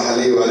أليس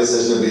محلية وأليس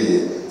أجنبية.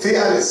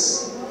 في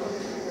أليس،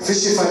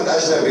 فيش فن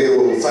أجنبي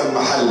وفن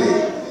محلي،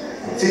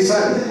 في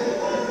فن.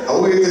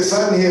 هوية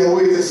الفن هي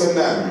هوية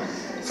الفنان.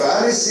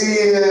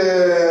 فأليسي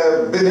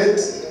بنت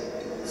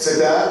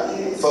فداء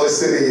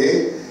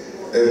فلسطينية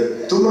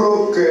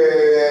تمرق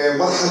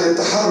مرحلة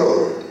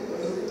تحرر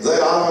زي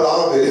العالم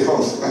العربي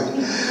اليوم.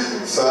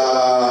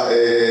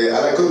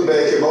 فأنا كنت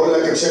بقول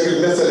لك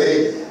بشكل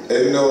مثلي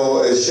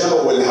إنه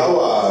الجو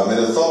والهواء من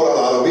الثورة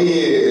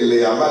العربية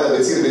اللي عمالها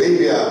بتصير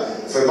بليبيا،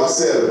 في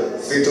مصر،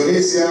 في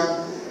تونسيا،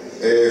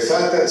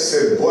 فاتت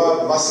في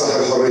ابواب مسرح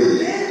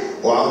الحريه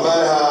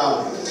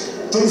وعمالها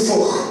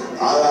تنفخ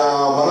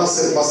على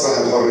منصه مسرح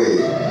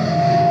الحريه.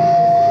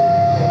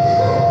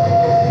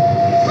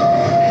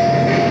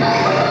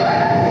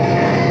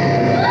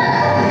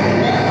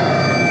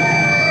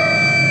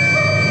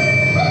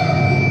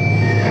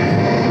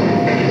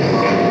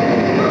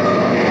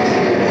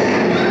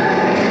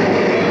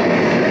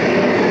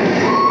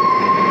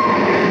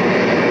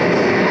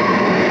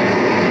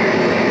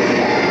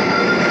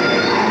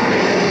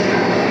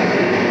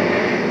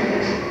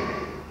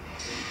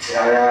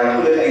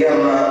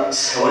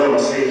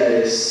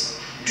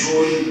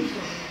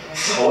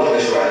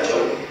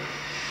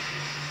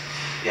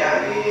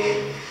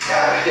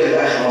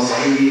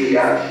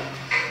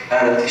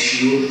 كانت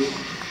شيء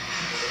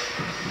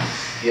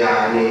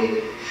يعني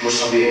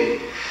مش طبيعي.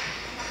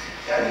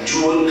 يعني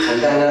جول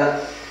خلانا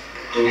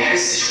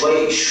نحس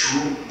شوي شو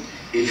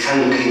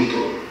الفن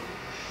قيمته،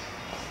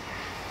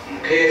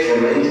 وكيف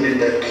لما انت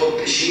بدك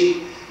تحط شيء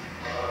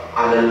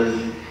على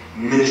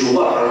من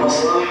جواه على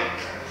المسرح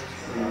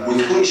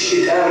وتكون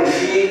شيء تآمن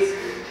فيه،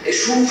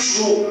 شوف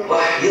شو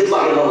راح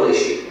يطلع من هذا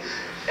الشيء.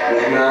 يعني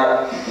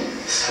احنا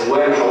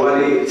سوينا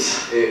حوالي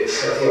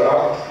 30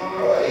 عرض،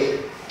 حوالي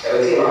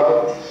 30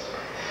 عرض،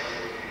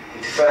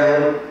 انت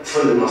فاهم،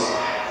 فل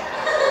المسرح.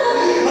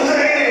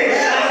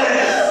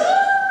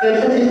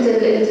 فترة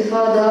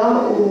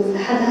الانتفاضة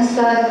ولحد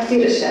هسه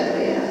كثير اشياء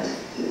تغيرت.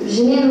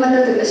 جنين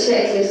مرت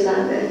باشياء كثير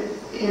صعبة،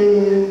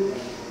 يعني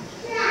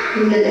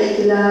من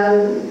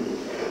الاحتلال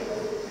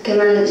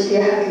كمان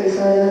الاجتياحات اللي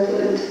صارت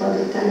والانتفاضة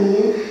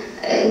الثانية.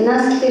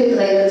 الناس كثير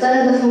تغيرت، صار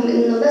هدفهم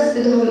انه بس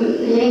بدهم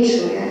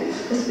يعيشوا، يعني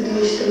بس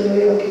بدهم يشتغلوا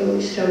وياكلوا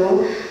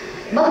ويشربوا.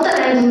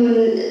 بطل عندهم،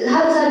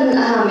 هذا صار من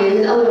الأهم، يعني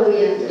من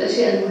الأولويات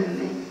والأشياء المهمة.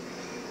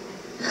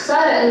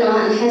 خسارة إنه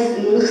نحس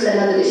إنه نخسر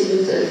هذا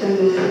الشيء، جزء الفن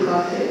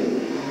والثقافة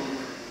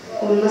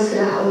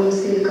والمسرح أو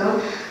الموسيقى،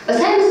 بس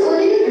هاي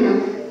مسؤوليتنا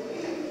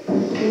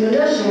إنه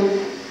نرجع.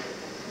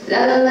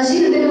 لأن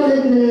الجيل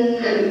بنولد من،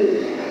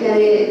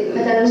 يعني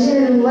مثلا الجيل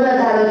اللي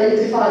انولد على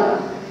الانتفاضة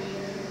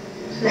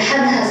لحد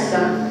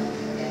هسه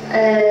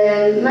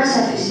ما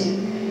شاف شيء،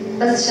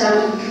 بس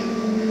شاف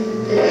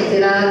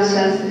الاحتلال،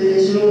 شاف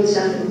الجنود،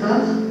 شاف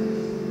الضغط.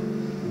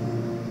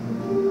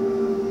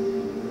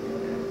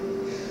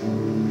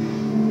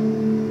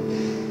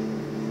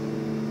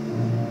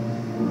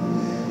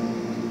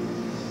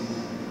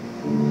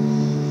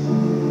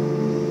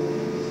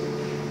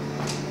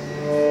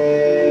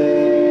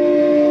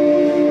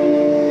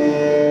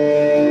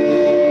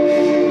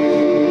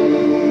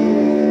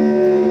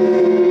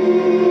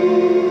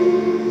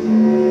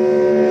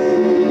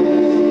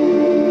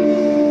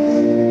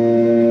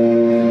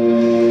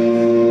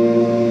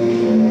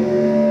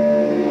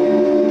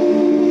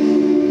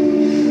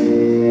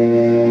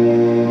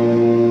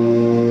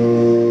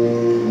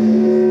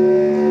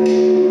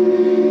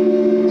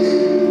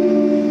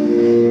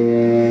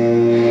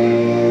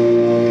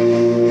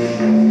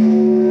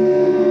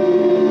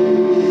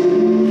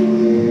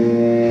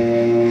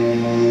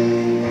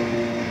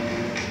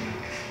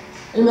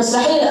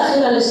 المسرحية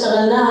الأخيرة اللي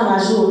اشتغلناها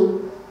مع جول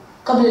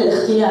قبل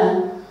الاغتيال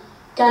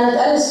كانت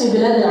أليس في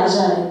بلاد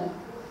العجائب،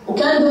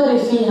 وكان دوري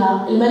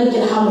فيها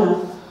الملكة الحمراء،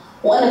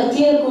 وأنا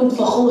كتير كنت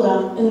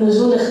فخورة إنه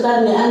جول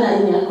اختارني أنا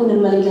إني أكون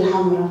الملكة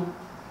الحمراء.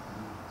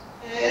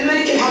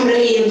 الملكة الحمراء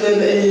هي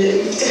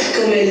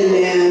بتحكم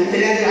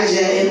بلاد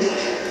العجائب،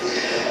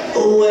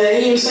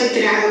 وهي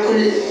مسيطرة على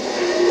كل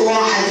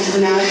واحد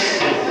هناك،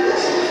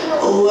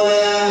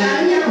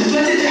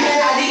 وبتمثل الحياة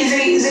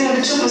العادية زي ما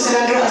بتشوف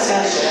مثلا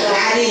الرؤساء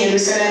حاليا،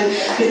 مثلا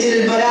مثل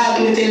البراك،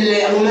 مثل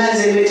أبو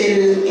مازن، مثل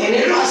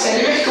يعني الرؤساء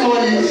اللي بيحكموا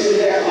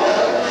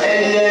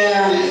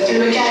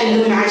المكان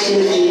اللي هم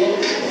عايشين فيه.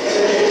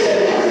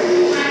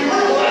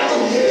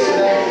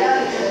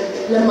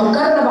 لما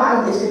قرب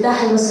عرض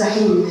افتتاح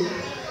المسرحية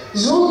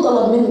جول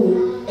طلب مني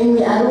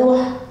إني أروح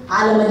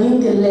على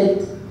مدينة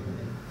اللد.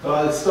 So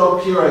I'll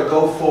stop here, I'll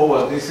go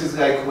forward. This is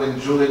like when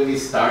Julian Mer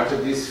started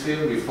this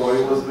film before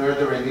he was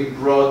murdered, and he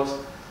brought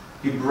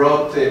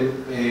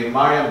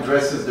Mariam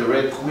dressed as the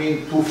Red Queen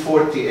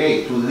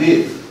 248 to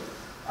live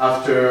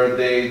after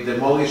they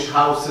demolished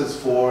houses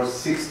for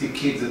 60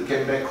 kids that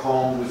came back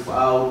home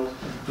without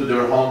to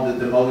their home, the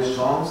demolished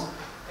homes.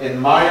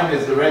 And Mariam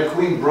as the Red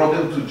Queen brought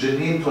them to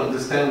Jenin to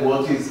understand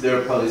what is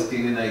their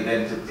Palestinian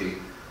identity.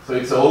 So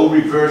it's all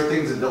reverse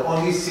things, and the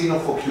only scene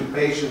of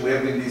occupation we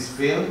have in this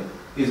film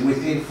is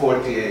within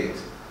 48.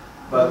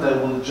 But I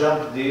will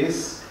jump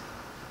this.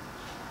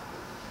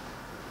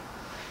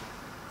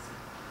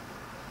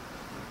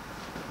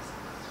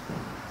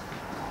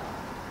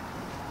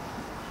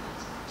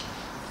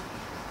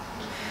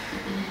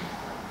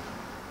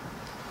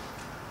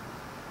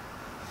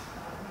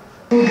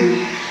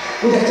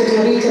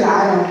 ودكتاتورية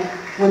العرب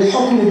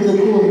والحكم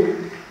الذكوري،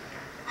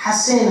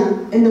 حسينا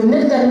إنه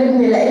بنقدر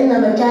نبني لإلنا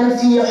مكان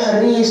فيه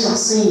حرية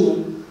شخصية،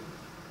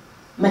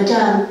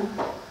 مكان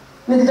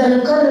نقدر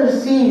نقرر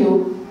فيه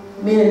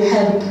مين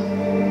نحب.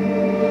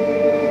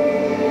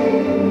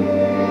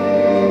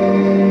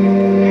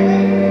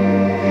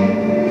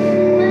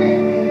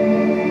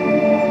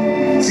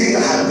 في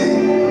تحدي،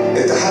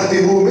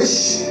 التحدي هو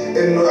مش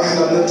إنه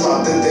إحنا بنطلع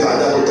ضد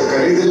العادات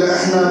والتقاليد، إلا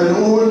إحنا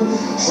بنقول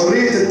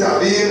حرية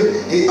التعبير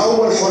هي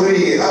أول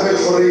حرية قبل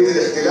حرية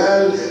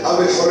الاحتلال،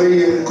 قبل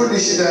حرية من كل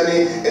شيء ثاني،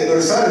 إنه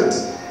الفرد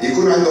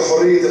يكون عنده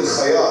حرية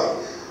الخيار،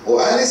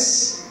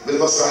 وأليس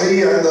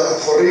بالمسرحية عندها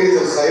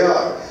حرية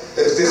الخيار،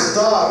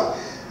 بتختار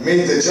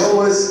مين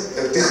تتجوز،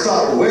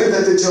 بتختار وين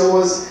بدها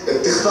تتجوز،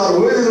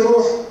 بتختار وين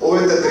تروح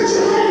وين بدها تتجوز.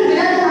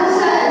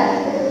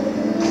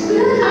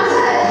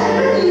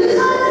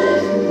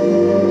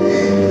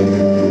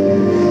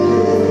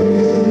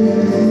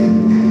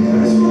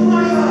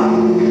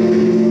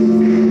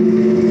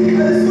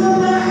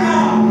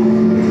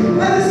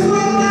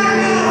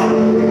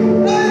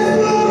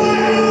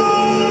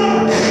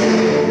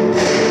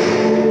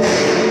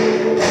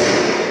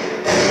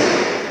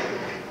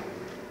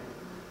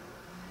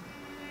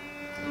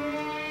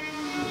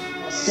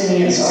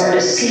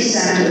 Artists, peace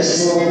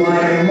activists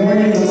worldwide are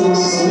mourning the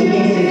loss of a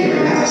leading figure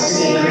in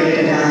Palestinian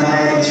creative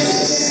nonviolence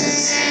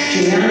resistance.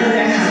 Juliano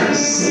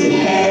Mer-Khamis, the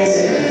head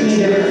of the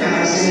Theater for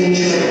Palestinian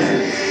Children,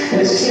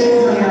 was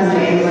killed on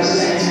Monday in West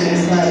Bank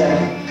and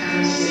Lebanon.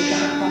 Khamis was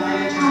shot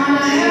 5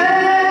 times.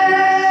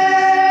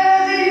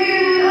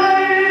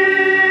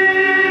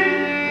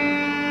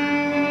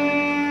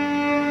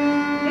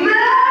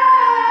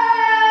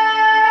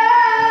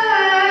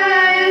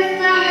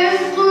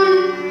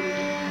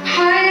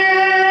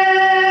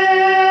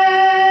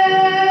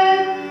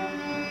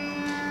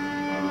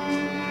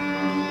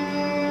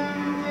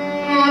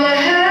 على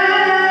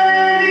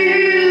هذه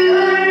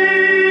الأرض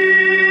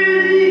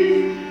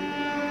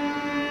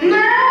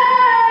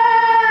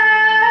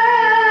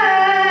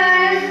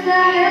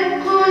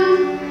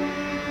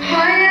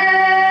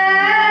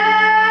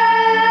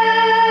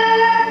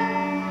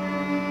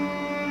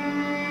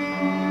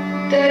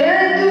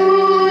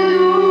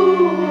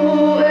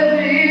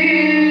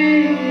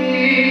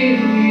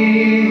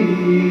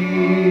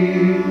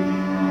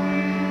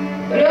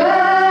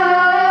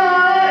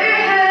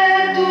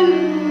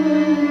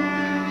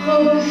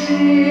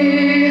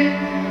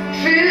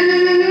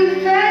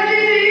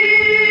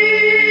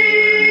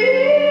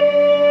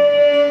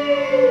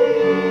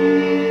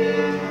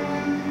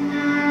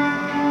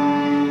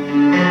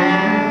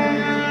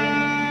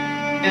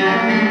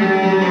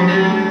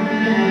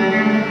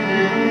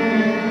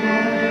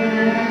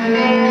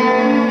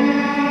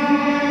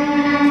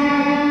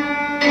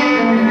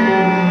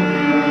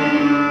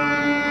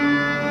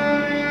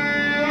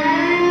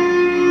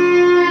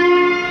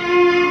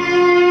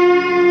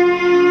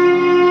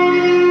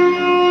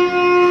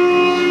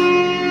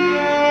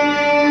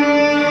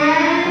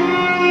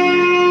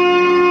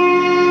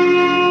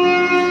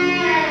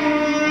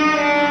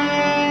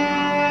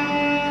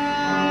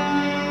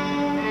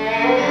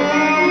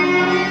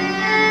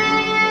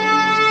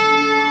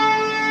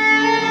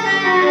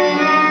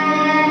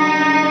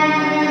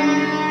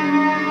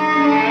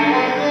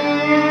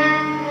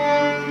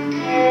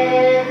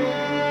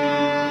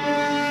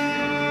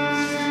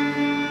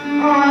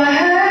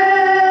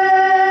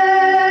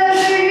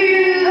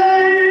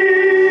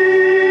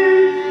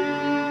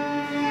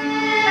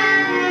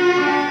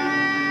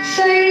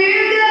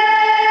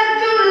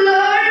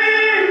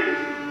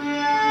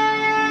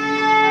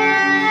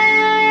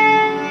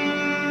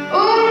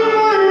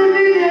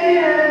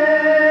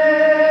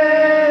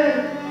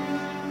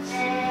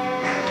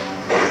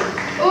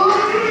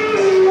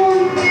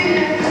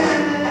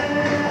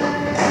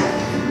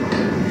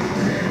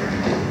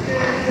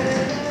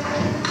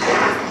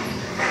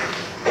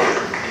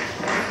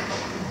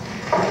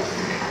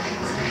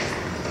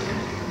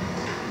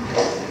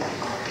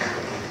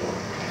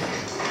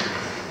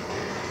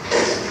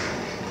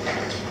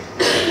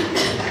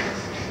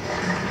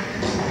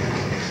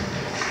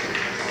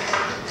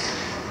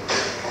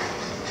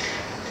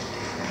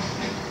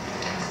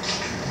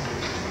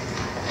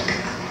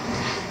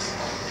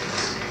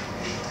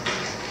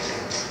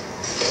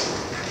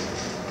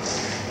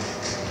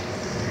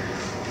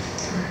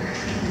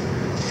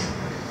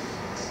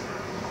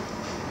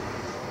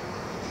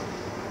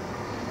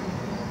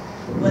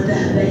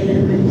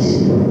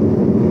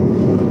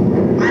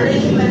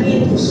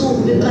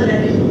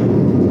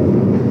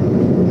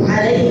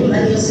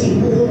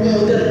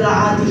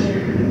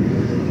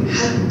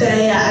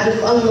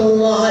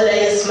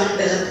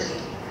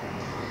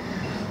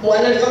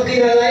وأن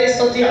الفقير لا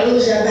يستطيع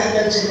الوجه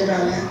بعد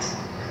الجنرالات.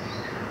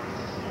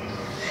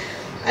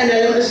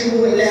 أنا لم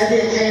أجلبه إلى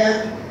هذه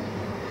الحياة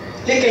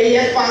لكي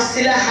يرفع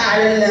السلاح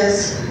على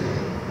الناس،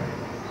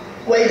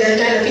 وإذا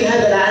كان في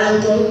هذا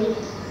العالم ظلم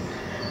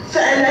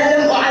فأنا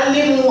لم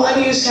أعلمه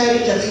أن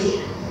يشارك فيه.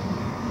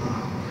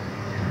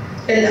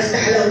 لن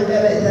أفتح له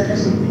الباب إذا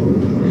رفض،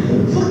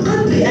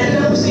 فقط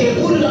لأنه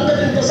سيقول لقد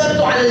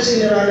انتصرت على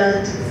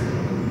الجنرالات.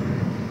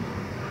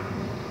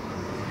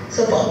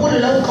 سوف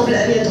أقول له قبل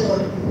أن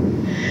يدخل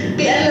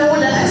بأنه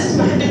لا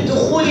أسمح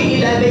بالدخول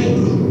إلى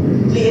بيتي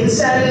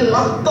لإنسان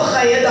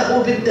لطخ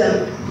يده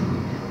بالدم.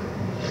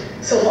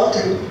 سوف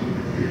أطلب،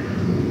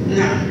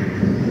 نعم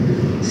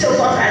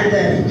سوف أفعل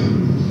ذلك.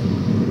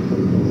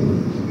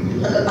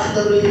 لقد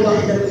أحضر لي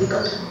واحدا من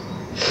قطر،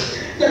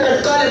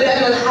 لقد قال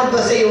بأن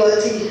الحظ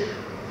سيواتيه،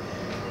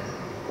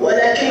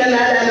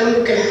 ولكننا لا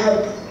نملك الحظ.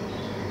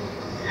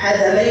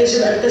 هذا ما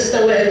يجب أن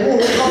تستوعبوه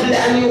قبل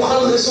أن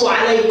يخلصوا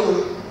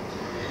عليكم.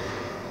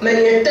 من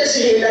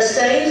يتجه إلى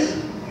السيف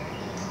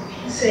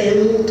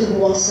سيموت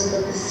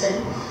بواسطة السيف.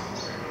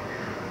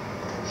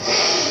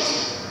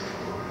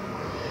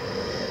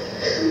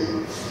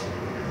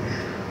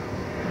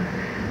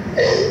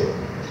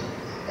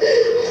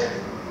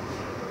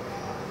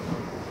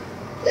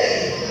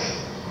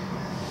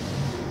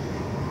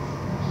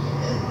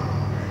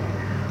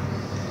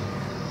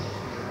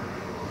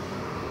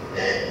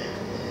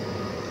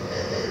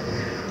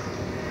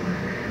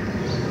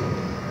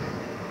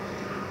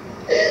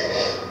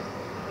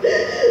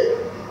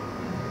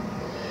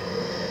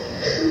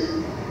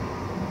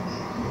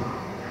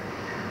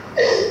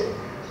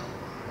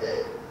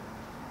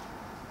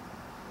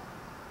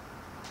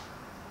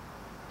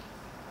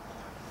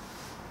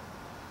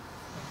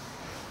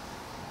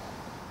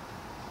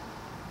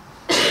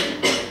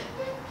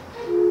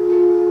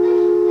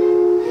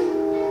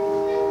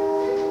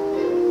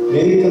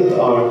 Militant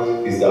art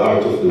is the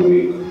art of the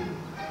weak,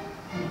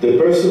 the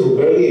person who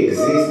barely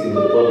exists in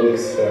the public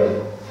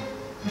sphere,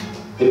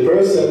 the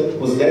person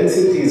whose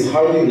density is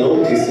hardly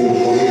noticed in the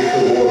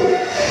political world.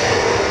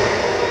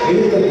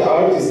 Militant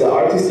art is the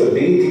artist's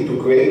ability to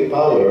create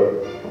power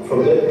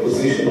from that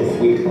position of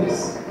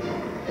weakness.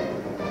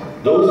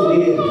 Those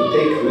willing to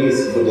take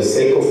risks for the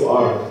sake of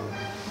art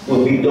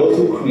will be those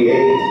who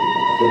create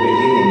the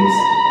beginnings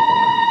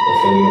of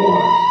a new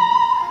art.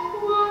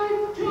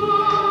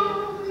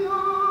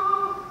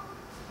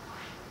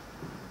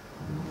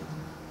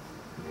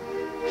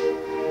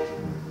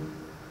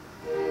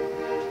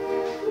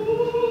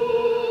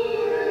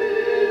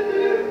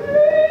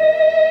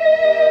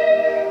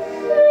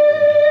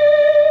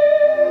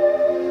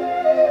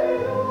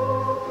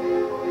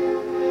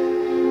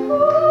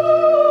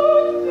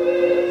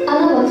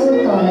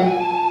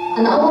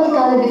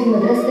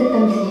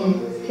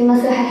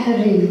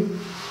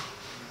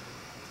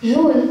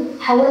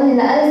 حولني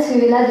لأليس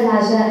في بلاد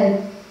العجائب،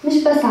 مش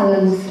بس على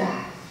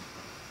المسرح.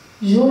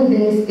 جول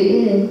بالنسبة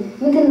إلي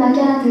مثل ما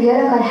كانت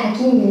اليرقة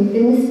الحكيمة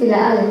بالنسبة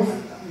لأليس.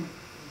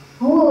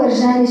 هو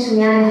ورجاني شو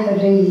يعني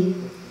حرية،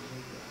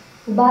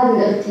 وبعد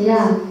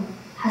الاغتيال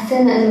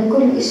حسينا إنه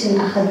كل إشي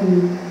انأخذ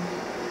مني.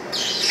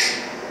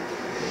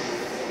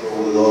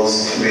 We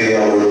lost me,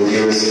 our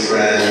dearest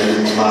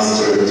friend,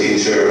 master,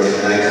 teacher,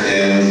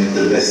 and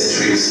the best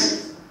tricks.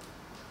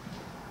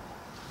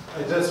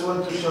 I just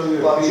want to show you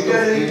a but bit you of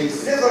can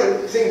this. never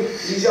think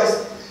you just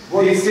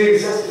This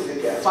is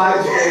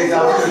 5 days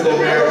after the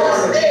murder,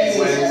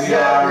 when we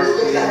are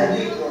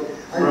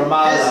in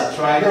Ramallah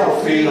trying to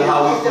feel how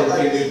we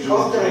continue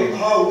Jewish dream.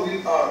 How we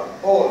are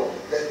all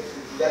the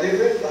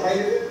level, the high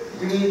level,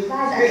 we need.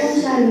 بعد كم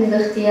شهر من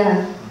الاغتيال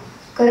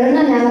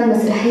قررنا نعمل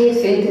مسرحية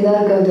في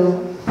انتظار جودو.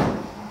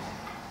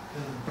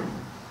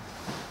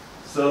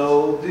 So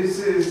this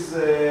is.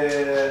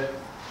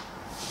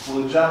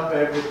 We'll jump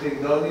everything.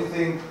 The only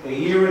thing, a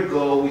year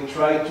ago we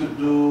tried to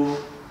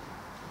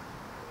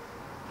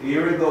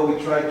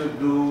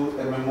do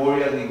a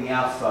memorial in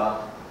Haifa,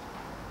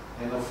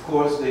 and of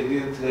course they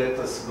didn't let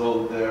us go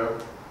there.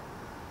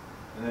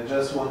 And I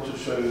just want to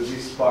show you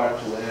this part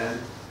to end.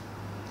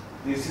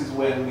 This is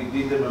when we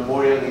did the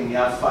memorial in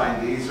Haifa, and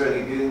the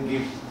Israeli didn't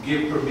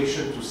give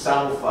permission to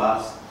some of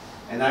us,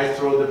 and I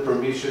throw the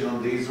permission on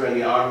the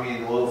Israeli army,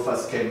 and all of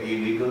us came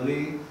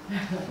illegally.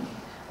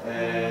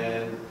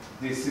 And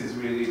this is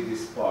really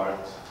this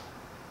part.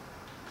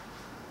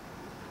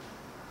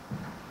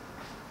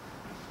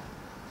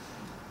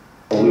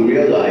 We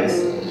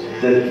realized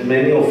that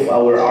many of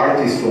our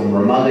artists from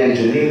Ramallah and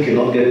Jenin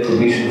cannot get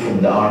permission from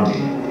the army.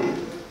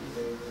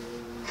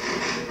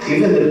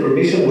 Even the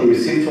permission we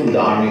received from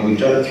the army, we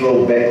just throw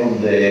back on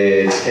the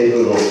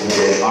table of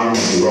the army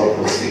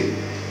bureaucracy.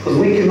 Because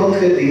we cannot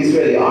get the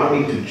Israeli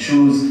army to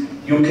choose,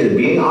 you can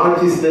be an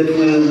artist that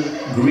will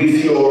grief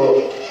your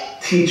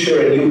teacher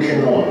and you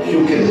cannot.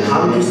 You can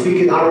come to speak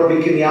in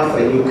Arabic in Haifa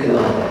and you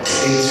cannot.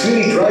 And it's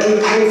really driving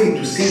me crazy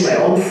to see my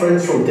own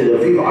friends from Tel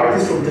Aviv,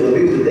 artists from Tel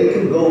Aviv, that they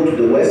can go to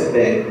the West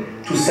Bank,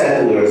 to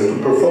settlers, to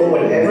perform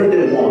whenever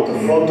they want in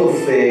front of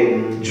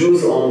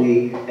Jews only,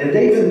 and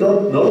they even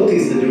don't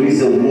notice that there is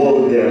a wall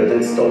there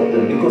that stops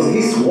them, because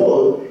this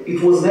wall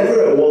it was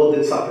never a war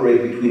that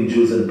separated between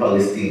Jews and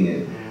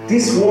Palestinians.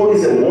 This war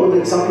is a war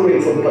that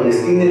separates from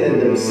Palestinians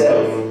and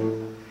themselves.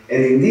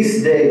 And in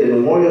this day, the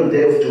Memorial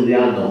Day of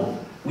Juliano,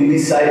 we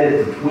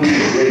decided that we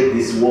would break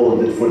this wall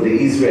that for the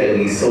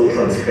Israelis is so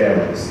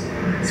transparent.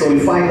 So we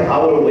find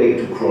our way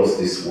to cross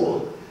this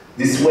wall.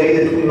 This way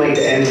that we might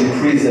end in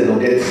prison or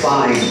get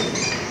fined.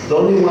 The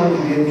only one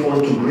who didn't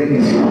want to bring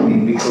is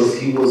Rami because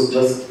he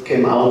just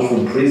came out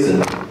from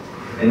prison.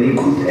 And he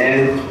could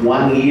end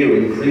 1 year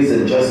in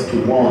prison just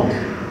to want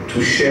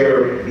to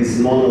share his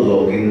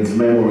monologue in his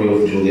memory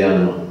of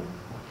Juliano.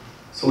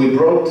 So we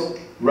brought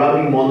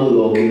Rami's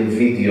monologue in a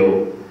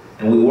video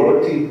and we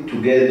worked it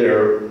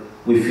together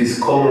with his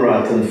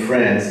comrades and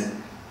friends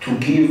to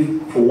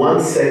give for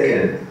 1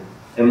 second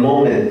a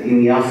moment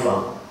in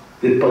Jaffa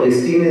that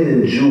Palestinian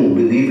and Jew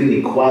believe in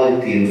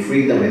equality and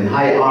freedom and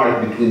high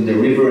art between the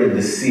river and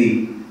the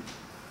sea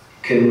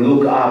can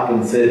look up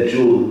and say,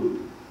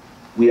 Jew,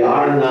 we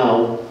are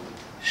now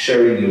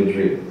sharing your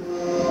dream.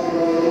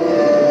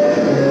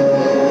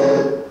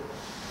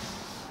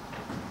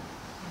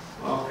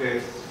 Okay,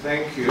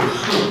 thank you.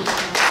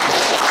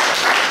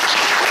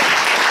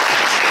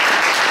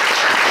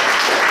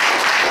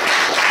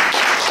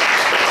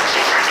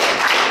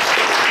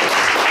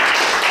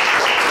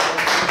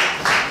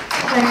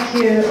 Thank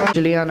you.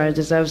 Juliano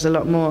deserves a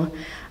lot more.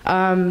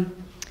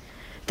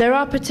 There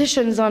are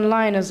petitions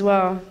online as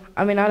well.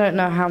 I mean, I don't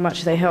know how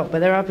much they help, but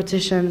there are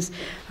petitions.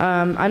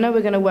 I know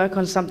we're going to work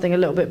on something a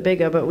little bit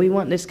bigger, but we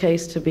want this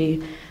case to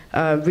be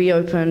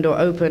reopened or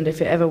opened,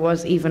 if it ever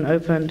was even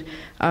opened,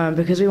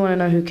 because we want to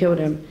know who killed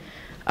him.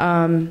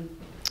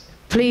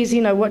 Please,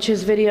 watch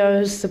his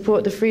videos,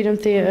 support the Freedom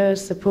Theaters,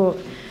 support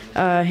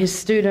his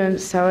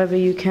students however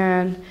you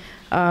can.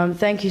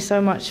 Thank you so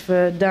much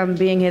for them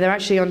being here. They're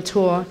actually on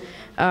tour.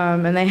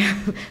 And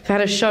they've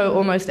had a show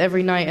almost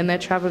every night, and they're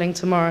traveling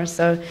tomorrow,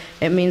 so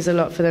it means a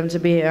lot for them to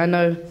be here. I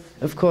know,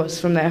 of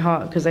course, from their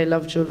heart, because they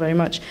love Jules very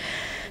much.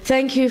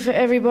 Thank you for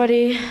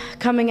everybody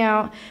coming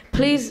out.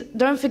 Please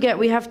don't forget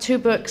we have 2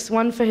 books,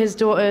 one for his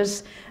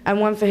daughters and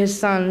one for his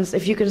sons.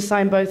 If you can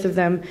sign both of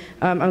them,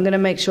 I'm going to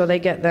make sure they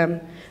get them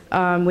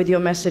with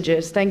your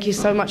messages. Thank you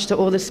so much to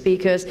all the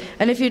speakers.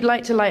 And if you'd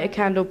like to light a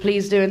candle,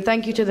 please do. And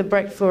thank you to the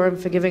Brecht Forum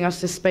for giving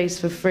us this space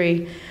for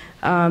free.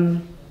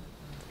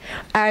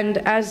 And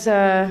as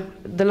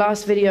the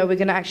last video, we're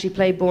going to actually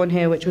play Born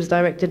Here, which was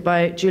directed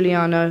by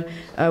Juliano,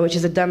 which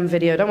is a dumb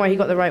video. Don't worry, he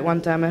got the right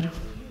one, Tamer.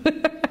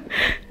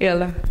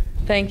 Yalla.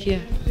 Thank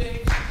you.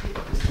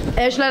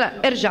 ايش لا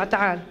لا ارجع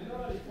تعال.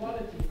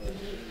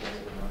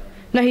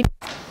 No, he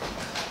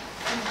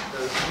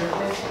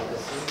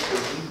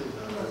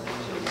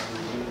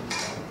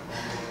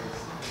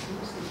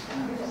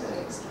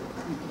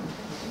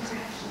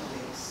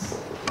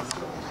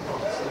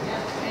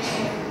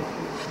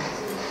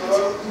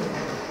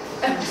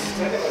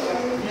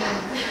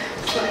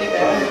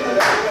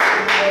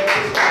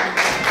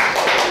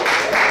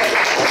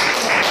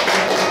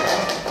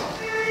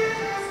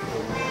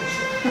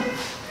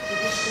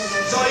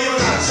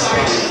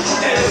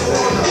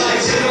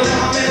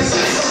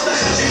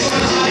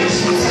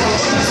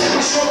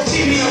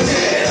Team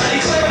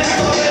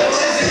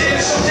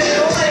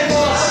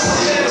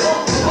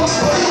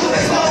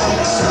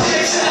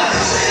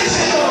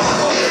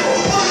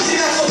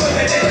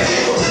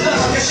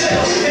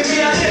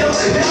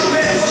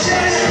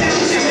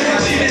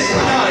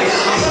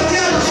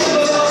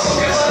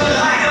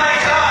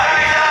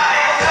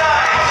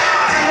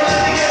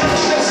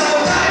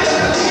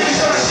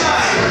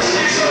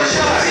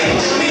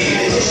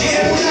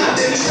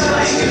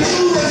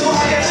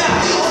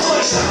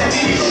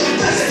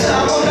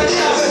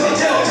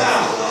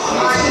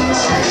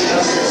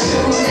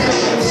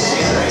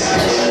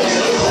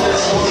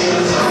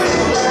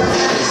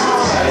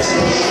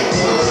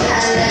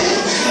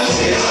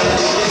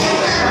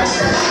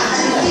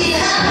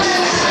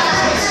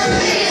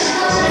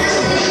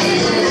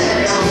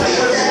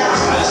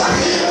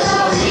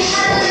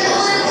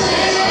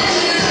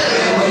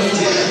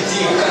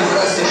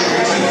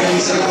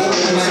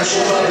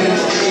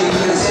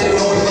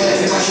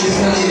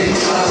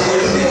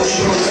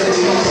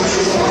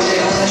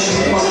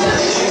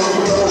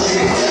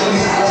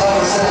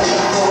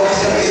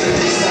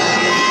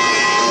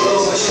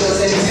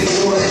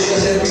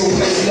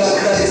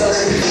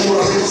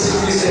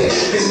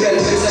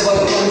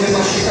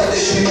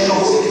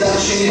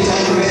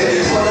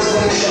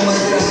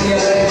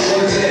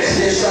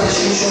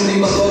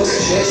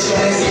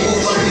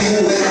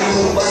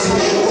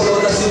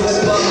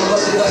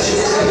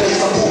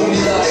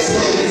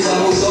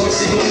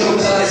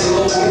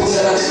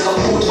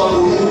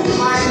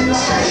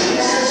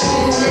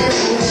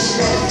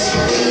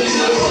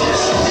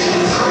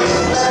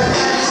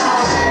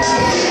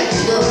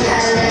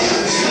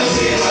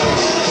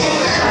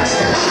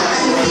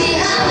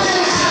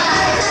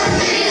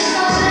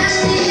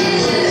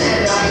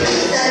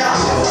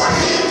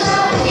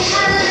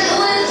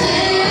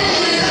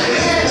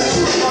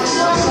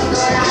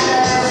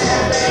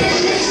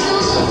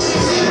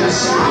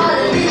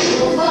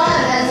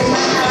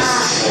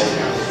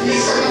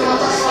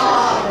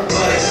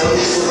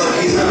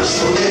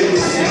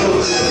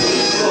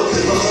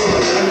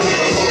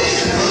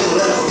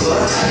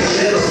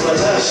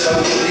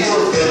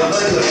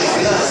הבית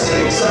במפלס,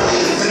 אני נמצא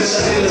בין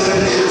שנים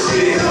לבין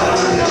יוצאים,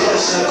 אני יודע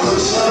שהכל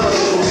שם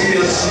התרופי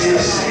על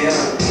שנייה.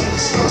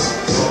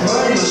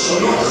 מהן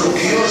השונות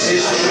החוקיות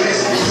שיש באמת?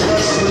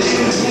 חובת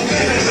חולים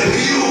מוכרת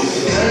בגיוס,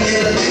 גן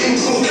ילדים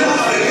מוכר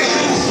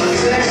בגיוס,